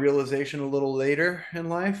the realization a little later in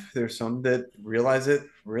life. There's some that realize it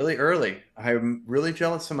really early. I'm really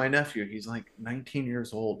jealous of my nephew. He's like 19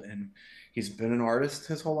 years old and he's been an artist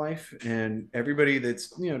his whole life. And everybody that's,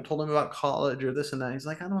 told him about college or this and that, he's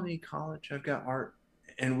like, I don't need college. I've got art.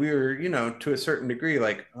 And we were, to a certain degree,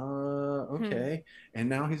 like, Hmm. okay. And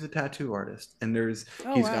now he's a tattoo artist, and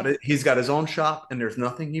Oh, wow. he's got his own shop, and there's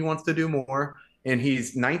nothing he wants to do more. And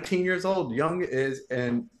he's 19 years old, young is,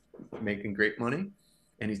 and making great money,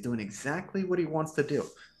 and he's doing exactly what he wants to do.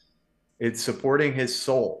 It's supporting his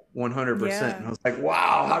soul 100%. Yeah. And I was like,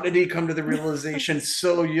 wow, how did he come to the realization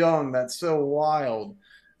so young? That's so wild.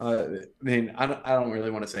 I don't really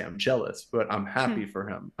want to say I'm jealous, but I'm happy for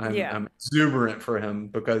him. Yeah. I'm exuberant for him,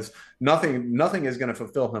 because nothing is going to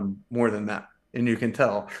fulfill him more than that. And you can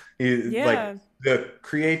tell he like Yeah. the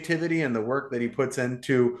creativity and the work that he puts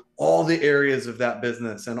into all the areas of that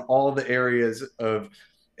business and all the areas of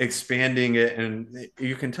expanding it. And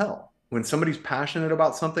you can tell when somebody's passionate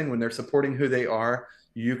about something, when they're supporting who they are,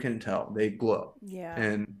 you can tell they glow. Yeah.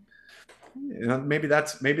 And maybe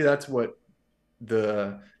that's what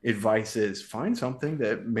the advice is. Find something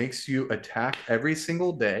that makes you attack every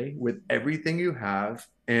single day with everything you have,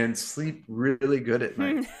 and sleep really good at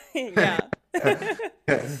night. Yeah.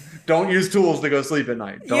 Don't use tools to go sleep at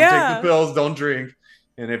night. Don't take the Yeah. pills, don't drink.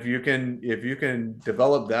 And if you can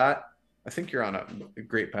develop that, I think you're on a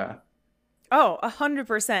great path. Oh,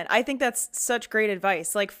 100%. I think that's such great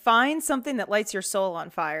advice. Like, find something that lights your soul on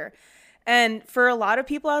fire. And for a lot of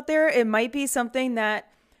people out there, it might be something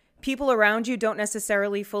that people around you don't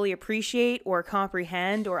necessarily fully appreciate or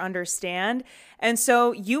comprehend or understand. And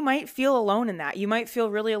so you might feel alone in that. You might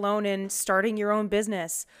feel really alone in starting your own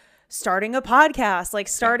business, starting a podcast, like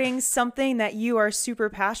starting something that you are super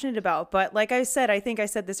passionate about. But like I said, I think I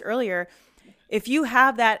said this earlier, if you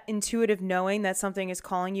have that intuitive knowing that something is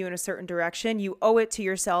calling you in a certain direction, you owe it to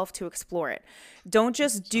yourself to explore it. Don't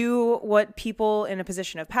just do what people in a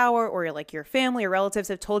position of power or like your family or relatives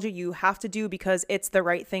have told you you have to do because it's the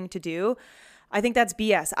right thing to do. I think that's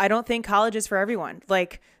BS. I don't think college is for everyone.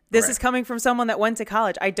 Like, this is Right. coming from someone that went to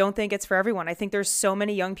college. I don't think it's for everyone. I think there's so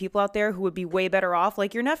many young people out there who would be way better off,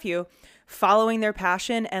 like your nephew, following their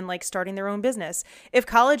passion and like starting their own business. If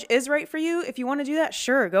college is right for you, if you want to do that,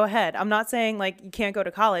 sure, go ahead. I'm not saying like you can't go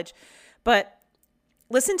to college, but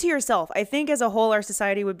listen to yourself. I think as a whole, our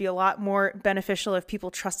society would be a lot more beneficial if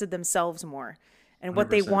people trusted themselves more and what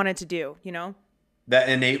they 100%. wanted to do, you know? That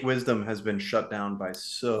innate wisdom has been shut down by Yeah.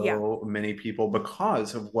 so many people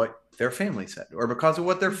because of what their family said, or because of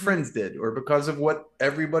what their Hmm. friends did, or because of what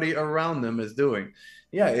everybody around them is doing.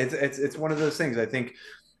 Yeah, it's one of those things. I think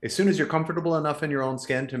as soon as you're comfortable enough in your own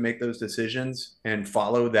skin to make those decisions and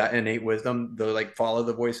follow that innate wisdom, the like follow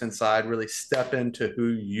the voice inside, really step into who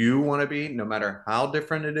you want to be, no matter how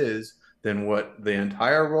different it is than what the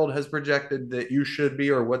entire world has projected that you should be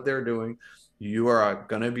or what they're doing, you are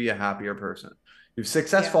going to be a happier person. If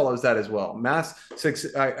success Yeah. follows that as well. Mass six,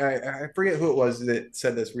 I forget who it was that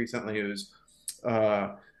said this recently. It was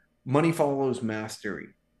uh, money follows mastery.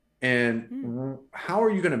 And Hmm. how are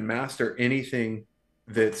you going to master anything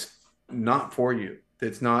that's not for you,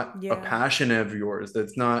 that's not a Yeah. passion of yours,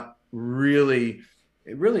 that's not really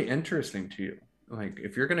interesting to you? Like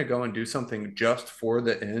if you're going to go and do something just for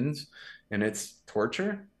the ends and it's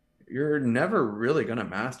torture, you're never really going to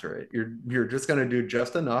master it. You're just going to do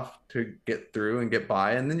just enough to get through and get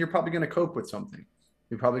by, and then you're probably going to cope with something.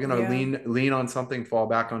 You're probably going to Yeah. lean on something, fall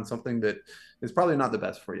back on something that is probably not the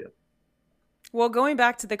best for you. Well, going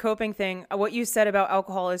back to the coping thing, what you said about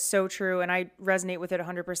alcohol is so true, and I resonate with it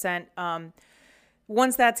 100%.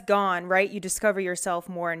 Once that's gone, right, you discover yourself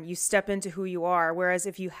more and you step into who you are. Whereas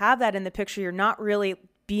if you have that in the picture, you're not really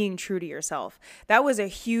being true to yourself. That was a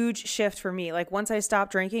huge shift for me. Like once I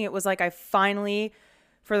stopped drinking, it was like I finally,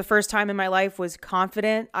 for the first time in my life, was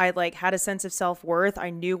confident. I like had a sense of self-worth. I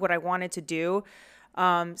knew what I wanted to do.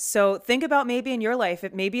 So think about maybe in your life,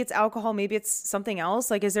 maybe it's alcohol, maybe it's something else.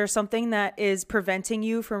 Like, is there something that is preventing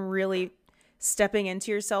you from really stepping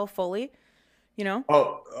into yourself fully? You know?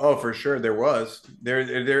 Oh, for sure.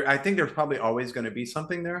 There. I think there's probably always going to be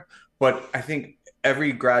something there, but I think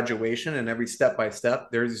every graduation and every step by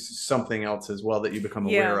step, there's something else as well that you become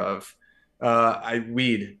aware Yeah. of.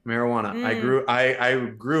 Marijuana. Mm. I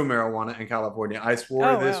grew marijuana in California. Oh,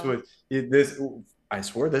 wow. This. I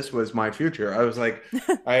swore this was my future. I was like,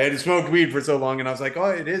 I had smoked weed for so long, and I was like, oh,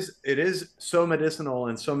 it is so medicinal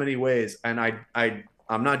in so many ways, and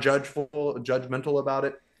I'm not judgmental about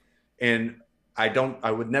it, and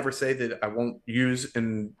I would never say that I won't use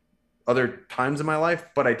in other times in my life,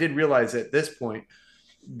 but I did realize at this point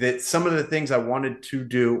that some of the things I wanted to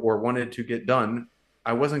do or wanted to get done,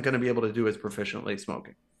 I wasn't going to be able to do as proficiently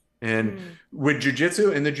smoking. And Mm. with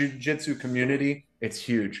jujitsu in the jujitsu community, it's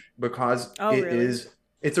huge because Oh, really?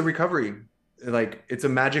 it's a recovery, like it's a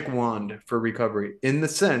magic wand for recovery in the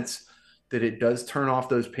sense that it does turn off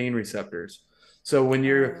those pain receptors. So Oh, when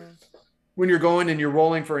you're going and you're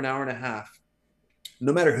rolling for an hour and a half,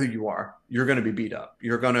 no matter who you are, you're going to be beat up.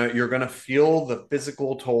 You're going to feel the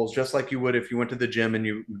physical tolls just like you would if you went to the gym and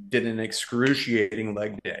you did an excruciating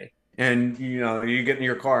leg day. And you get in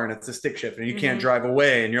your car and it's a stick shift and you can't mm-hmm. drive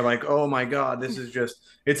away and you're like, "Oh my god, this is just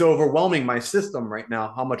it's overwhelming my system right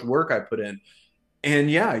now how much work I put in." And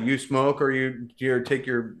yeah, you smoke or you take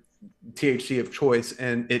your THC of choice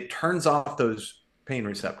and it turns off those pain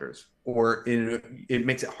receptors or it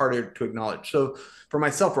makes it harder to acknowledge. So for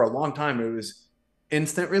myself, for a long time, it was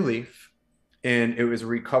instant relief and it was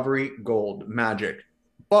recovery gold magic.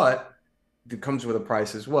 But it comes with a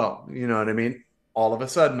price as well. You know what I mean? All of a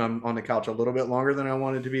sudden, I'm on the couch a little bit longer than I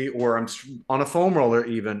wanted to be, or I'm on a foam roller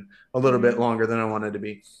even a little bit Mm-hmm. longer than I wanted to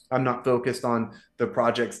be. I'm not focused on the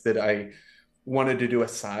projects that I wanted to do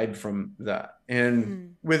aside from that. And Mm.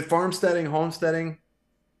 with farmsteading, homesteading,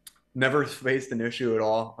 never faced an issue at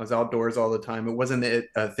all. I was outdoors all the time. It wasn't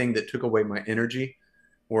a thing that took away my energy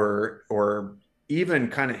or even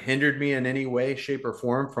kind of hindered me in any way, shape, or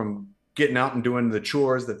form from getting out and doing the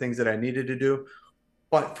chores, the things that I needed to do.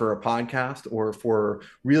 But for a podcast or for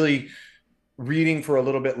really reading for a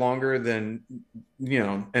little bit longer than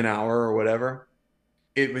an hour or whatever,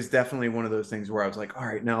 it was definitely one of those things where I was like, all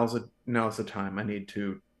right, now's the time. I need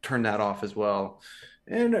to turn that off as well.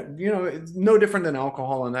 And it's no different than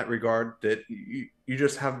alcohol in that regard, that you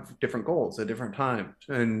just have different goals at different times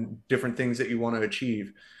and different things that you want to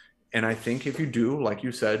achieve. And I think if you do, like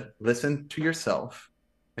you said, listen to yourself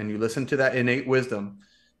and you listen to that innate wisdom,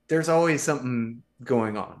 there's always something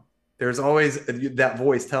going on. There's always that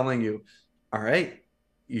voice telling you, all right,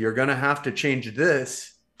 you're going to have to change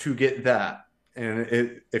this to get that.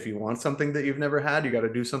 And if you want something that you've never had, you got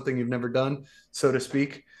to do something you've never done, so to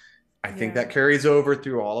speak. I think Yeah. that carries over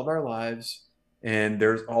through all of our lives. And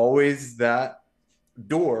there's always that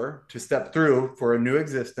door to step through for a new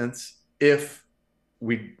existence if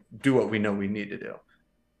we do what we know we need to do.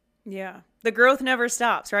 Yeah. The growth never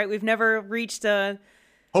stops, right? We've never reached a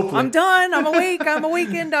I'm Hopefully, done, I'm awake, I'm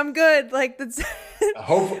awakened, I'm good. Like that's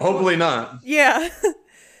hopefully not. yeah.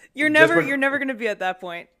 You're Just never but you're never going to be at that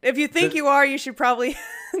point. If you think you are, you should probably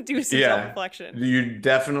do some yeah, self-reflection. you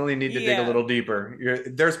definitely need to dig a Yeah. little deeper.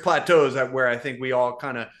 There's plateaus where I think we all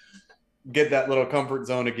kind of get that little comfort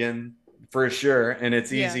zone again for sure, and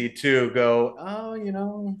it's Yeah. easy to go,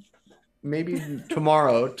 oh, maybe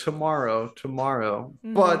tomorrow.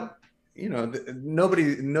 Mm-hmm. But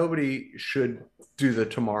nobody should do the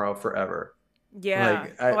tomorrow forever. Yeah.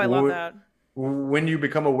 Like Oh, I love that. when you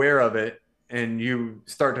become aware of it and you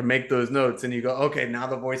start to make those notes and you go, okay, now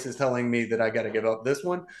the voice is telling me that I got to give up this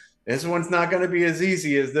one. This one's not going to be as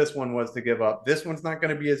easy as this one was to give up. This one's not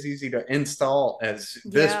going to be as easy to install as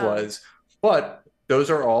this Yeah. was. But those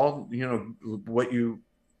are all, what you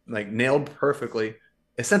like nailed perfectly,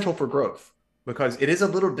 essential for growth because it is a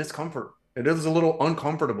little discomfort. It is a little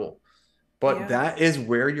uncomfortable, but Yeah. that is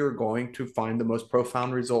where you're going to find the most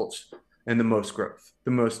profound results and the most growth,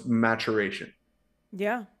 the most maturation.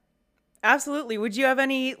 Yeah. Absolutely. Would you have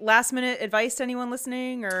any last minute advice to anyone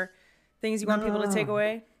listening or things you want people to take No,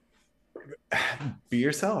 away? be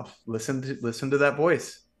yourself. Listen to that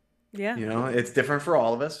voice. Yeah. It's different for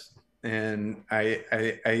all of us, and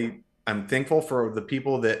I'm thankful for the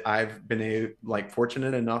people that I've been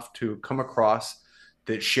fortunate enough to come across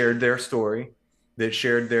that shared their story, that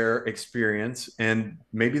shared their experience, and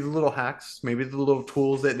maybe the little hacks, maybe the little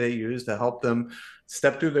tools that they use to help them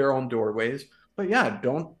step through their own doorways. But yeah,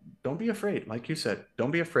 don't be afraid. Like you said,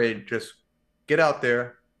 don't be afraid. Just get out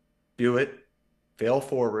there, do it, fail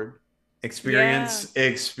forward, Yeah.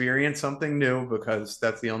 experience something new because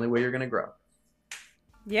that's the only way you're going to grow.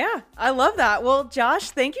 Yeah. I love that. Well,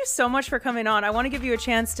 Josh, thank you so much for coming on. I want to give you a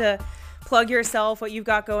chance to plug yourself, what you've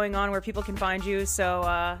got going on, where people can find you. So,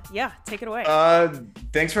 yeah, take it away.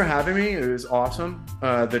 Thanks for having me. It was awesome.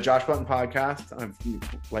 The Josh Button podcast. I'm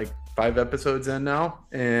like 5 episodes in now,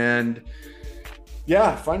 and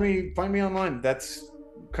yeah, find me online. That's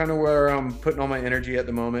kind of where I'm putting all my energy at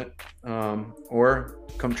the moment. Or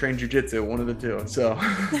come train jujitsu, one of the two. So,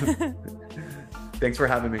 thanks for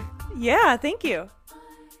having me. Yeah. Thank you.